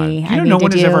the Emmy. You know, no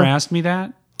one has ever asked me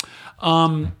that.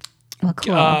 Well,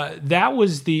 cool. That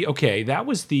was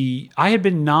I had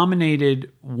been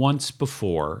nominated once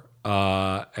before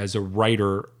as a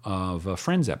writer of a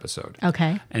Friends episode.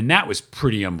 Okay. And that was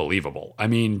pretty unbelievable. I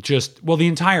mean, the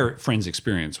entire Friends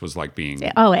experience was like being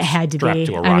it had to strapped be.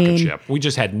 to a rocket ship. We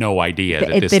just had no idea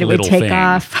that this it would little take thing.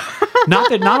 off.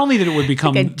 Not only that it would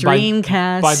become Like a dream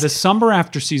cast. by the summer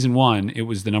after season 1, it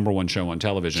was the number one show on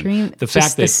television. The just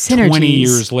fact the that 20 synergies.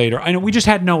 years later, I know we just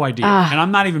had no idea. And I'm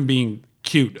not even being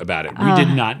cute about it. We did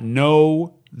not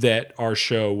know that our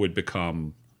show would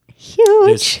become Huge.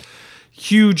 this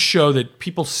huge show that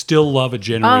people still love a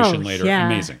generation later. yeah.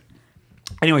 Amazing.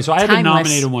 Anyway, so I had been Timeless.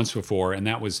 nominated once before, and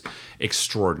that was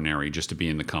extraordinary just to be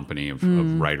in the company of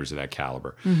writers of that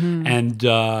caliber. And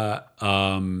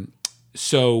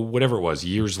so whatever it was,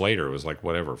 years later, it was like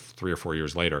 3 or 4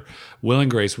 years later, Will and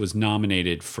Grace was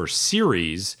nominated for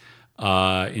series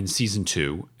in season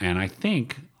 2, and I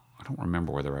don't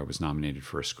remember whether I was nominated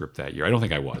for a script that year. I don't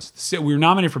think I was. So we were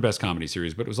nominated for Best Comedy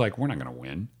Series, but it was like, we're not going to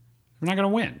win. We're not going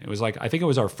to win. It was like, I think it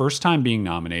was our first time being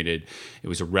nominated. It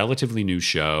was a relatively new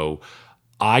show.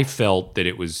 I felt that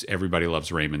it was Everybody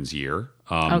Loves Raymond's year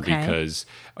because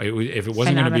if it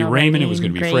wasn't going to be Raymond, it was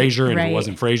going to be Frasier. And if it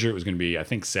wasn't Frasier, it was going to be, I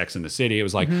think, Sex and the City. It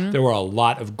was like there were a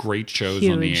lot of great shows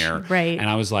on the air. Right. And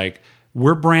I was like,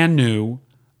 we're brand new.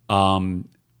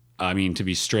 I mean, to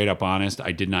be straight up honest,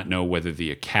 I did not know whether the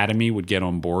Academy would get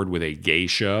on board with a gay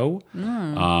show,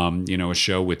 a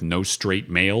show with no straight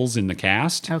males in the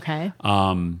cast. Okay.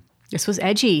 This was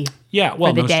edgy. Yeah,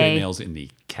 well, no day. straight males in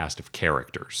the cast of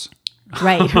characters.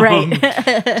 Right.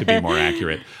 To be more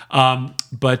accurate.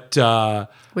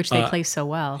 Which they play so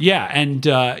well. Yeah, and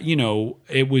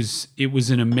it was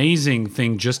an amazing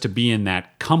thing just to be in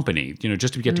that company,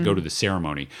 just to get to go to the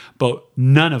ceremony. But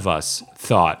none of us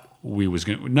thought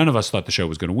the show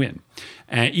was going to win.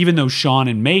 Even though Sean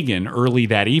and Megan early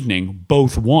that evening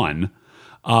both won,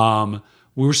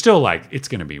 we were still like, it's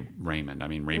going to be Raymond. I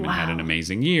mean, Raymond had an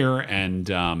amazing year, and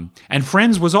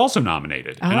Friends was also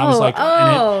nominated. And I was like,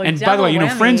 and by the way,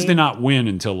 whammy. Friends did not win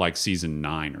until like season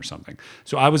 9 or something.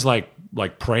 So I was like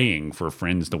praying for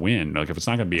Friends to win. Like, if it's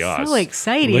not going to be us, so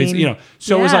exciting.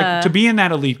 So it was like, to be in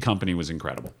that elite company was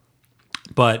incredible.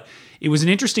 But it was an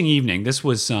interesting evening. This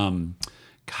was.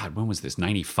 When was this?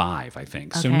 95, I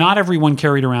think. So not everyone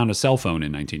carried around a cell phone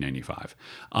in 1995.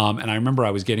 And I remember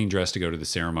I was getting dressed to go to the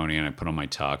ceremony, and I put on my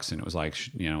tux, and it was like,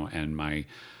 and my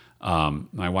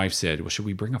wife said, well, should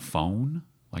we bring a phone?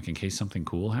 Like, in case something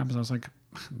cool happens? I was like,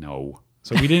 no.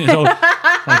 So we didn't. So,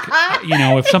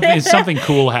 if something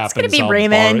cool happens, it's gonna be I'll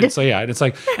Raymond. borrow it. So yeah, and it's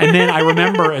like, and then I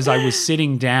remember as I was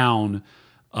sitting down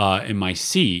in my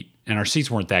seat, and our seats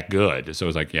weren't that good. So it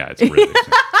was like, yeah, it's really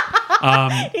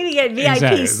You get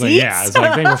VIP seats. It's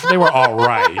like they were all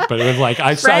right, but it was like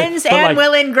Friends and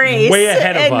Will and Grace way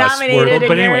ahead of us. Nominated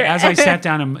But anyway, as I sat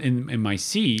down in my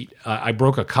seat, I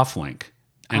broke a cufflink.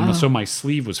 And so my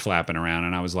sleeve was flapping around,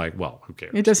 and I was like, well, who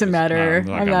cares? It doesn't matter.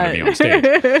 I'm going to be on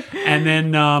stage. And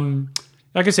then,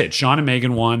 like I said, Sean and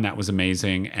Megan won. That was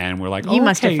amazing. And we're like, you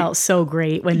must have felt so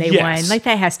great when they won. Like,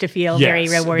 that has to feel very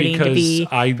rewarding to be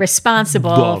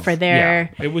responsible for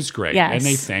their... Yeah, it was great. Yes, and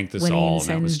they thanked us all, and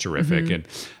that was terrific.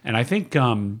 And I think,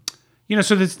 so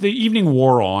the evening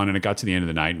wore on, and it got to the end of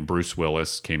the night, and Bruce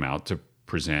Willis came out to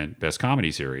present Best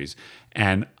Comedy Series.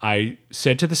 And I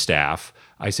said to the staff,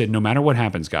 I said, no matter what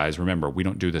happens, guys, remember, we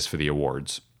don't do this for the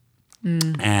awards.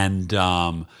 And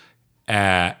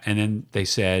then they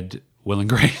said, Will and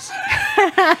Grace.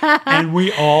 And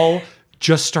we all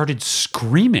just started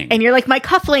screaming. And you're like, my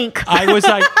cufflink. I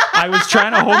was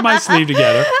trying to hold my sleeve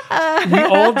together. We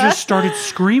all just started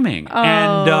screaming.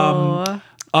 And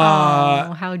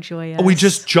how joyous. we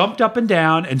just jumped up and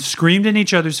down and screamed in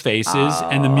each other's faces,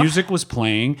 and the music was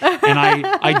playing. And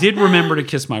I did remember to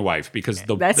kiss my wife, because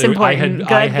that's important.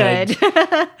 Good.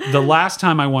 The last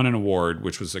time I won an award,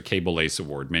 which was a Cable Ace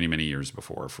Award many, many years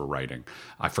before for writing,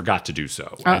 I forgot to do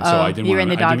so. And so I didn't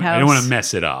want to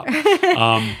mess it up.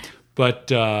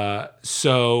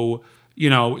 So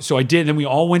I did. Then we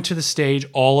all went to the stage,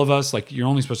 all of us. Like, you're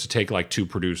only supposed to take like 2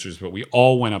 producers, but we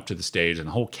all went up to the stage, and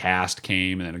the whole cast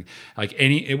came. And then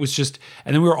it was just,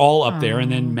 and then we were all up there.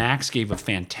 And then Max gave a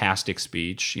fantastic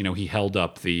speech. He held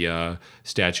up the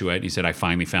statuette, and he said, I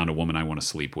finally found a woman I want to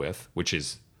sleep with, which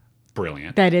is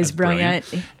brilliant. That is brilliant.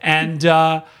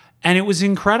 And it was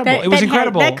incredible. It was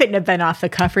incredible. That couldn't have been off the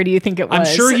cuff, or do you think it was? I'm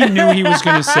sure he knew he was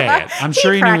going to say it. I'm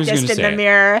sure he knew he was going to say it. Practiced in the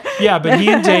mirror. Yeah, but he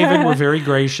and David were very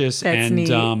gracious. That's and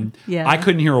neat. I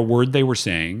couldn't hear a word they were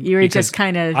saying. You were just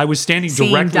kind of I was standing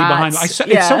directly behind them.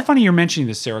 It's so funny you're mentioning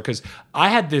this, Sarah, because I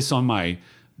had this on I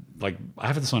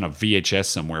have this on a VHS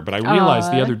somewhere, but I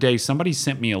realized the other day somebody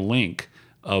sent me a link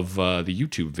of the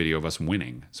YouTube video of us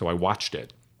winning. So I watched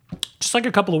it. Just like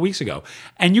a couple of weeks ago.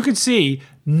 And you can see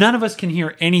none of us can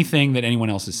hear anything that anyone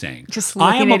else is saying. Just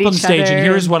I am looking up at on each stage, other. and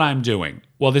here's what I'm doing.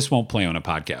 Well, this won't play on a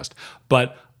podcast,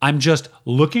 but I'm just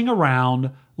looking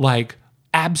around like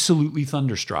absolutely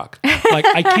thunderstruck. Like,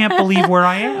 I can't believe where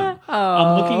I am.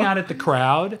 I'm looking out at the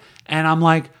crowd, and I'm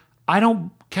like,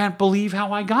 can't believe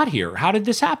how I got here. How did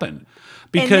this happen?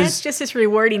 Because and that's just as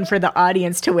rewarding for the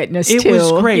audience to witness, too. It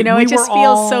was great. It just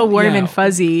feels so warm and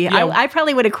fuzzy. Yeah. I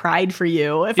probably would have cried for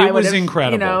you if I would have. It was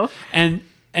incredible. And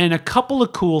a couple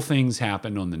of cool things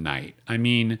happened on the night. I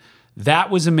mean, that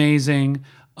was amazing.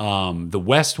 The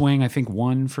West Wing, I think,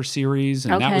 won for series,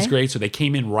 and that was great. So they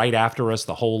came in right after us.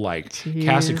 The whole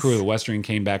cast and crew of the West Wing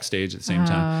came backstage at the same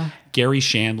time. Gary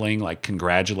Shandling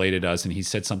congratulated us, and he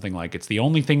said something like, "It's the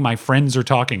only thing my friends are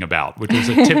talking about," which was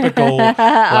a typical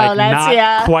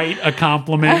not quite a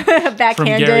compliment from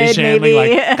Gary Shandling.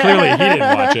 Maybe. Clearly he didn't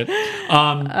watch it.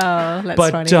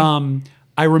 That's funny.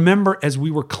 I remember as we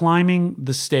were climbing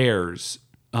the stairs.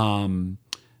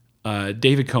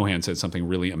 David Cohan said something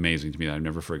really amazing to me that I've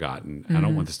never forgotten. I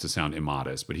don't want this to sound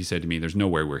immodest, but he said to me, "There's no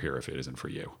way we're here if it isn't for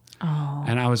you." Oh.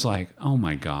 And I was like, "Oh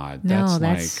my God,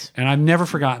 that's and I've never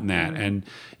forgotten that." And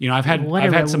I've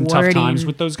had some tough times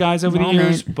with those guys over the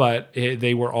years, but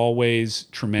they were always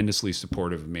tremendously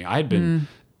supportive of me. I had been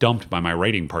dumped by my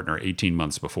writing partner 18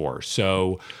 months before.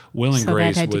 So Will and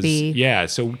Grace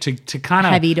was, so to kind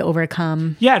of heavy to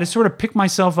overcome. Yeah, to sort of pick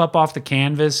myself up off the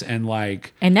canvas and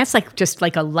And that's just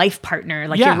like a life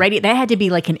partner. You're ready. That had to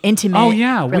be like an intimate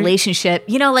relationship.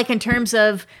 In terms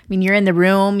of, you're in the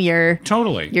room,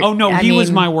 Totally. He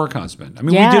was my work husband.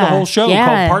 We did a whole show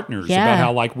called Partners about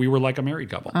how we were like a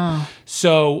married couple. Oh.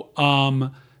 So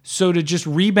to just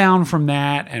rebound from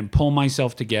that and pull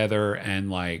myself together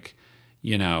and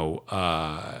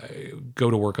go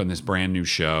to work on this brand new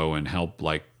show and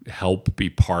help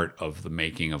be part of the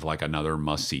making of another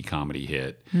must-see comedy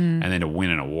hit, and then to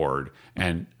win an award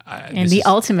and the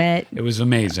ultimate it was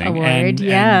amazing award. And to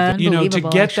get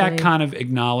actually. that kind of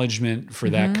acknowledgement for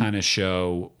that kind of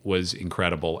show was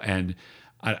incredible. And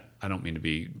I don't mean to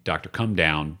be Dr. Come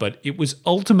Down, but it was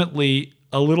ultimately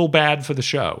a little bad for the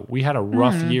show. We had a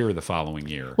rough year the following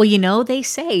year. Well, they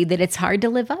say that it's hard to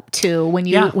live up to when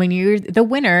you're the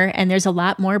winner, and there's a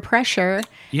lot more pressure.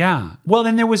 Yeah. Well,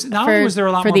 then there was only was there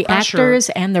a lot more pressure for the actors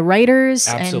and the writers.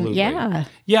 Absolutely. And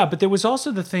yeah, but there was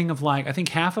also the thing of I think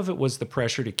half of it was the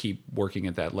pressure to keep working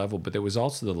at that level, but there was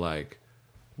also the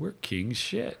we're king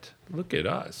shit. Look at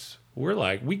us.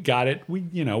 We're we got it.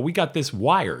 We got this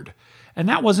wired, and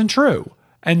that wasn't true.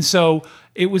 And so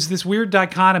it was this weird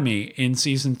dichotomy in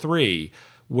season 3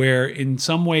 where in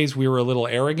some ways we were a little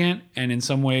arrogant and in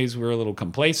some ways we were a little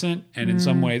complacent. And in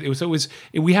some ways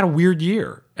we had a weird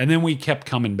year. And then we kept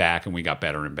coming back and we got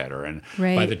better and better. And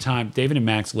by the time David and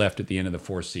Max left at the end of the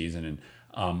 4th season, and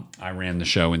I ran the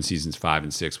show in seasons 5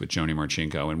 and 6 with Joni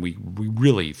Marchenko, and we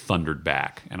really thundered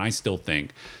back. And I still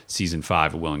think season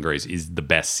 5 of Will and Grace is the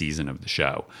best season of the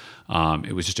show.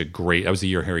 It was just that was the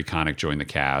year Harry Connick joined the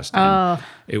cast. And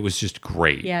it was just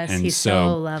great. Yes, and he's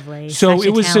so lovely. So Such it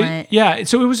was, talent.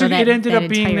 it ended up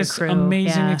being this crew.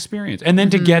 amazing experience. And then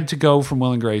to get to go from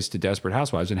Will and Grace to Desperate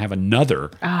Housewives and have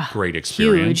another great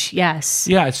experience. Huge, yes.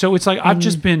 Yeah, so it's I've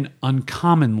just been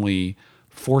uncommonly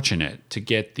fortunate to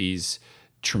get these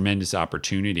tremendous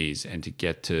opportunities and to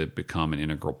get to become an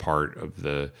integral part of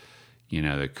the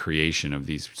creation of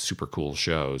these super cool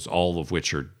shows, all of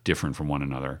which are different from one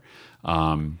another.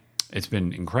 It's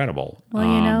been incredible.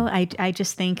 Well, I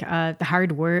just think the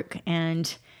hard work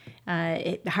and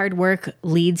hard work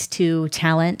leads to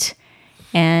talent,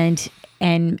 and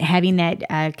having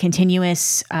that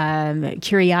continuous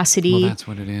curiosity. Well, that's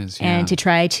what it is. Yeah. And to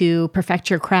try to perfect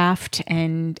your craft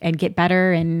and get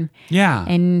better and yeah,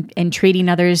 and treating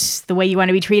others the way you want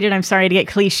to be treated. I'm sorry to get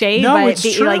cliche, no, but it's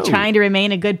true. Trying to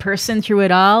remain a good person through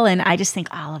it all. And I just think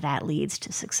all of that leads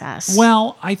to success.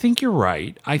 Well, I think you're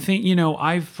right. I think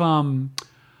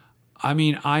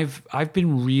I've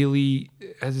been really,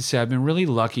 as I said, I've been really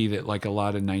lucky that a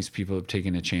lot of nice people have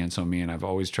taken a chance on me, and I've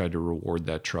always tried to reward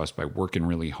that trust by working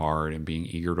really hard and being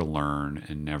eager to learn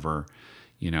and never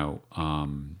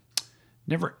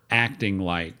acting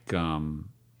like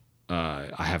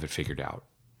I have it figured out.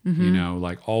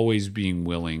 Always being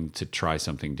willing to try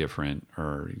something different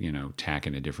or tack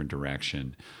in a different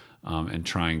direction, and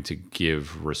trying to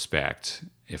give respect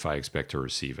if I expect to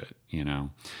receive it.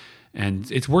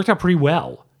 And it's worked out pretty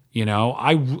well.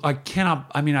 I cannot,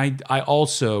 I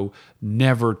also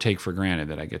never take for granted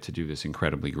that I get to do this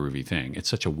incredibly groovy thing. It's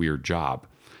such a weird job.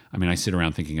 I sit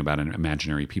around thinking about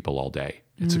imaginary people all day.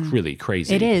 It's really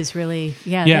crazy. It is really,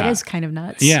 that is kind of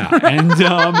nuts. Yeah.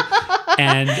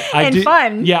 And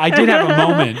fun. Yeah, I did have a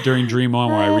moment during Dream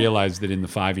On where I realized that in the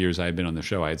 5 years I had been on the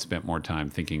show, I had spent more time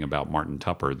thinking about Martin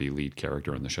Tupper, the lead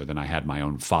character on the show, than I had my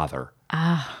own father,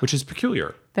 which is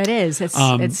peculiar. That is. It's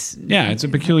it's a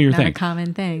peculiar not thing. a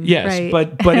common thing. Yes,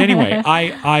 right. but anyway,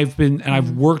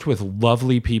 I've worked with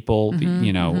lovely people.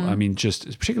 I mean,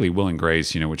 just particularly Will and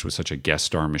Grace, which was such a guest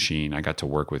star machine. I got to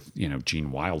work with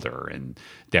Gene Wilder and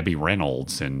Debbie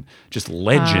Reynolds and just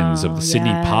legends of the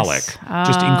Sidney Pollack,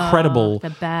 just incredible the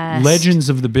best. legends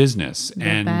of the business.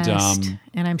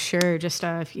 And I'm sure just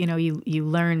you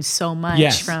learn so much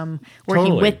Yes, from working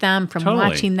totally, with them, from totally.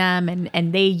 watching them,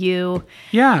 and they you.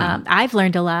 Yeah. I've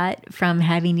learned a lot from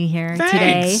having you here Thanks.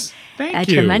 today. Thank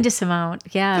a you. tremendous amount.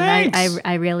 Yeah, Thanks.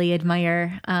 I really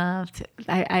admire.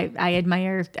 I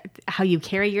admire how you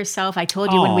carry yourself. I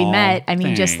told you when we Aw, met. I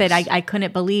mean, just that thanks. I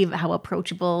couldn't believe how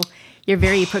approachable. You're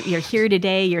you're here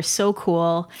today. You're so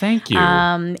cool. Thank you.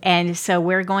 And so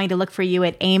we're going to look for you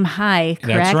at Aim High,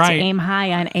 correct? That's right. Aim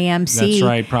High on AMC. That's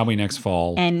right. Probably next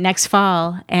fall. And next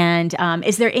fall. And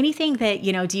is there anything that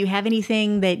do you have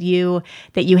anything that you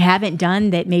haven't done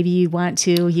that maybe you want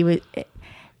to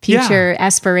future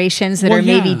aspirations that Well, are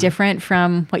maybe yeah. different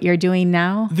from what you're doing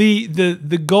now?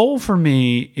 The goal for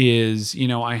me is,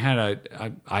 I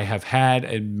have had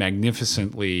a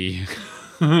magnificently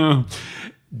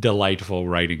delightful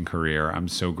writing career. I'm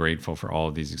so grateful for all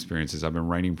of these experiences. I've been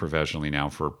writing professionally now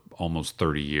for almost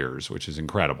 30 years, which is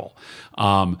incredible,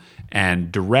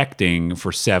 and directing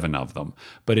for 7 of them.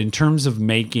 But in terms of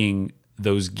making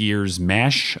those gears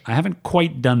mesh, I haven't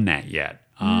quite done that yet.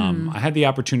 I had the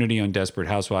opportunity on Desperate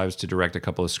Housewives to direct a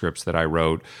couple of scripts that I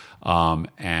wrote,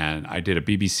 and I did a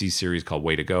BBC series called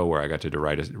Way to Go where I got to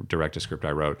direct a script I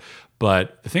wrote.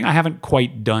 But the thing I haven't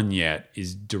quite done yet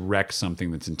is direct something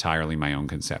that's entirely my own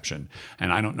conception.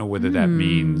 And I don't know whether that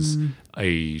means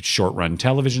a short-run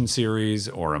television series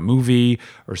or a movie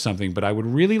or something, but I would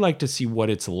really like to see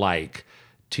what it's like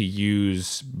to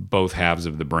use both halves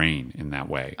of the brain in that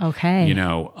way. Okay.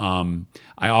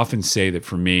 I often say that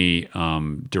for me,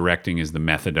 directing is the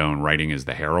methadone, writing is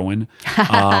the heroin,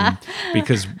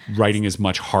 because writing is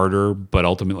much harder, but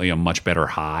ultimately a much better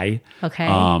high. Okay.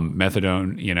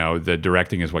 Methadone, the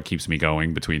directing is what keeps me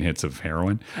going between hits of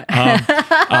heroin.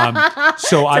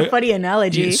 So It's a funny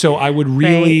analogy. So I would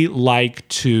really like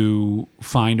to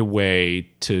find a way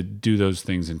to do those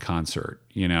things in concert,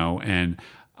 and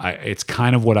it's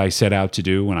kind of what I set out to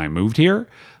do when I moved here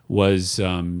was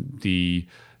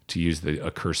to use the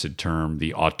accursed term,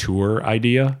 the auteur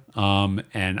idea.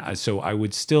 So I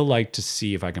would still like to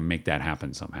see if I can make that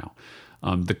happen somehow.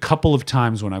 The couple of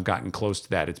times when I've gotten close to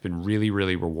that, it's been really,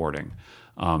 really rewarding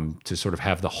to sort of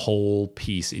have the whole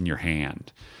piece in your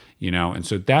hand, and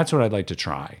so that's what I'd like to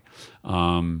try.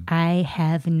 I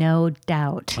have no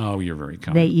doubt Oh, you're very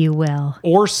kind. that you will.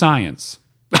 Or science.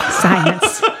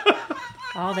 Science.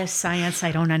 All this science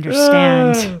I don't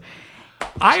understand.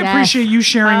 I Jeff. appreciate you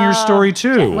sharing your story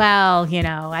too. Well,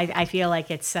 I feel like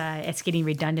it's getting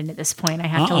redundant at this point. I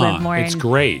have to live more. It's and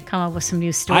great. Come up with some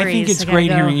new stories. I think it's gotta great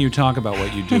go. hearing you talk about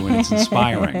what you do, and it's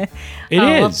inspiring. It is.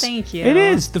 Well, thank you. It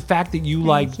is the fact that you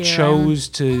you. chose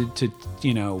to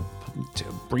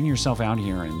bring yourself out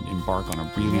here and embark on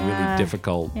a really, really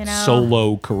difficult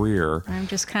solo career. I'm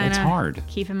just kind It's of hard.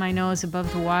 keeping my nose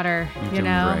above the water, You're doing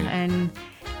great.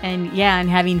 and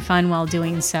having fun while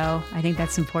doing so. I think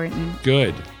that's important.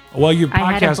 Good. Well, your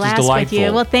I had a podcast is blast delightful. with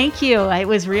you. Well, thank you. It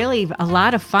was really a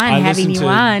lot of fun I having listened you to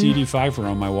on. Dee Dee Pfeiffer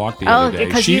on my walk the other day.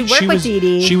 because you work with was, Dee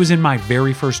Dee. She was in my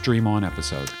very first Dream On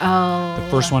episode. Oh,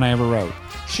 The first one I ever wrote.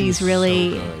 she's was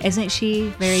really, so good. isn't she?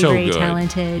 Very, So very good.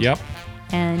 talented. Yep.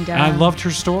 And I loved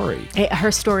her story.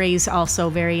 her story is also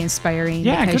very inspiring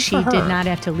Yeah, because good she for her. did not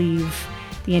have to leave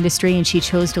the industry, and she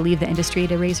chose to leave the industry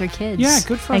to raise her kids. Yeah,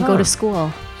 good for and her. go to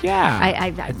school. Yeah. I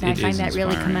It find is that really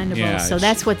inspiring. commendable. Yeah, so it's-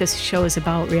 that's what this show is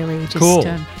about, really. Just, Cool.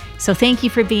 So thank you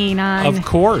for being on. Of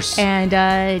course. And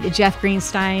Jeff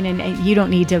Greenstein, and you don't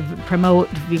need to promote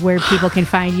where people can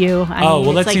find you. I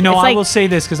mean, it's like- it's I like- will say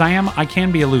this because I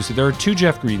can be elusive. There are 2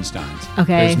 Jeff Greensteins.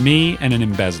 Okay. There's me and an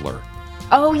embezzler.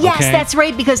 Oh yes, Okay. that's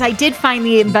right, because I did find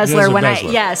the embezzler There's when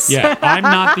embezzler. yes. Yeah, I'm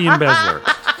not the embezzler.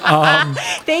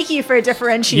 Thank you for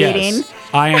differentiating. Yes.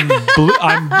 I am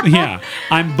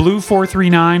I'm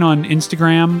Blue439 on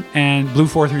Instagram, and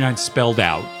Blue439 spelled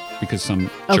out because some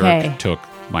Okay. jerk took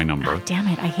my number. Damn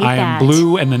it, I hate I that. am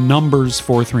Blue and the numbers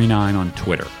 439 on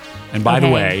Twitter. And by the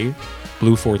Okay. way,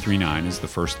 Blue439 is the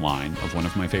first line of one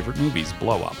of my favorite movies,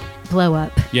 Blow Up. Blow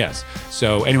up. Yes.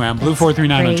 So anyway, I'm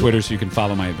Blue439 on great. Twitter, so you can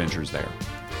follow my adventures there.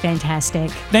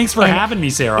 Fantastic. Thanks for having me,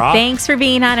 Sarah. Thanks for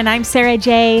being on, and I'm Sarah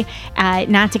J.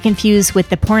 Not to confuse with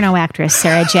the porno actress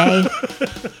Sarah J.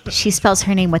 She spells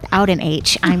her name without an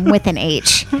H. I'm with an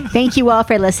H. Thank you all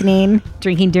for listening.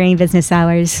 Drinking During Business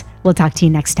Hours. We'll talk to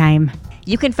you next time.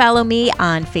 You can follow me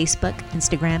on Facebook,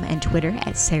 Instagram, and Twitter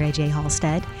at Sarah J.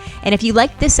 Halstead. And if you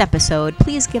liked this episode,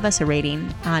 please give us a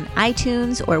rating on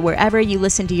iTunes or wherever you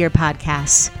listen to your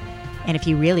podcasts. And if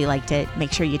you really liked it,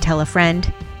 make sure you tell a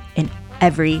friend and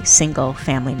every single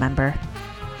family member.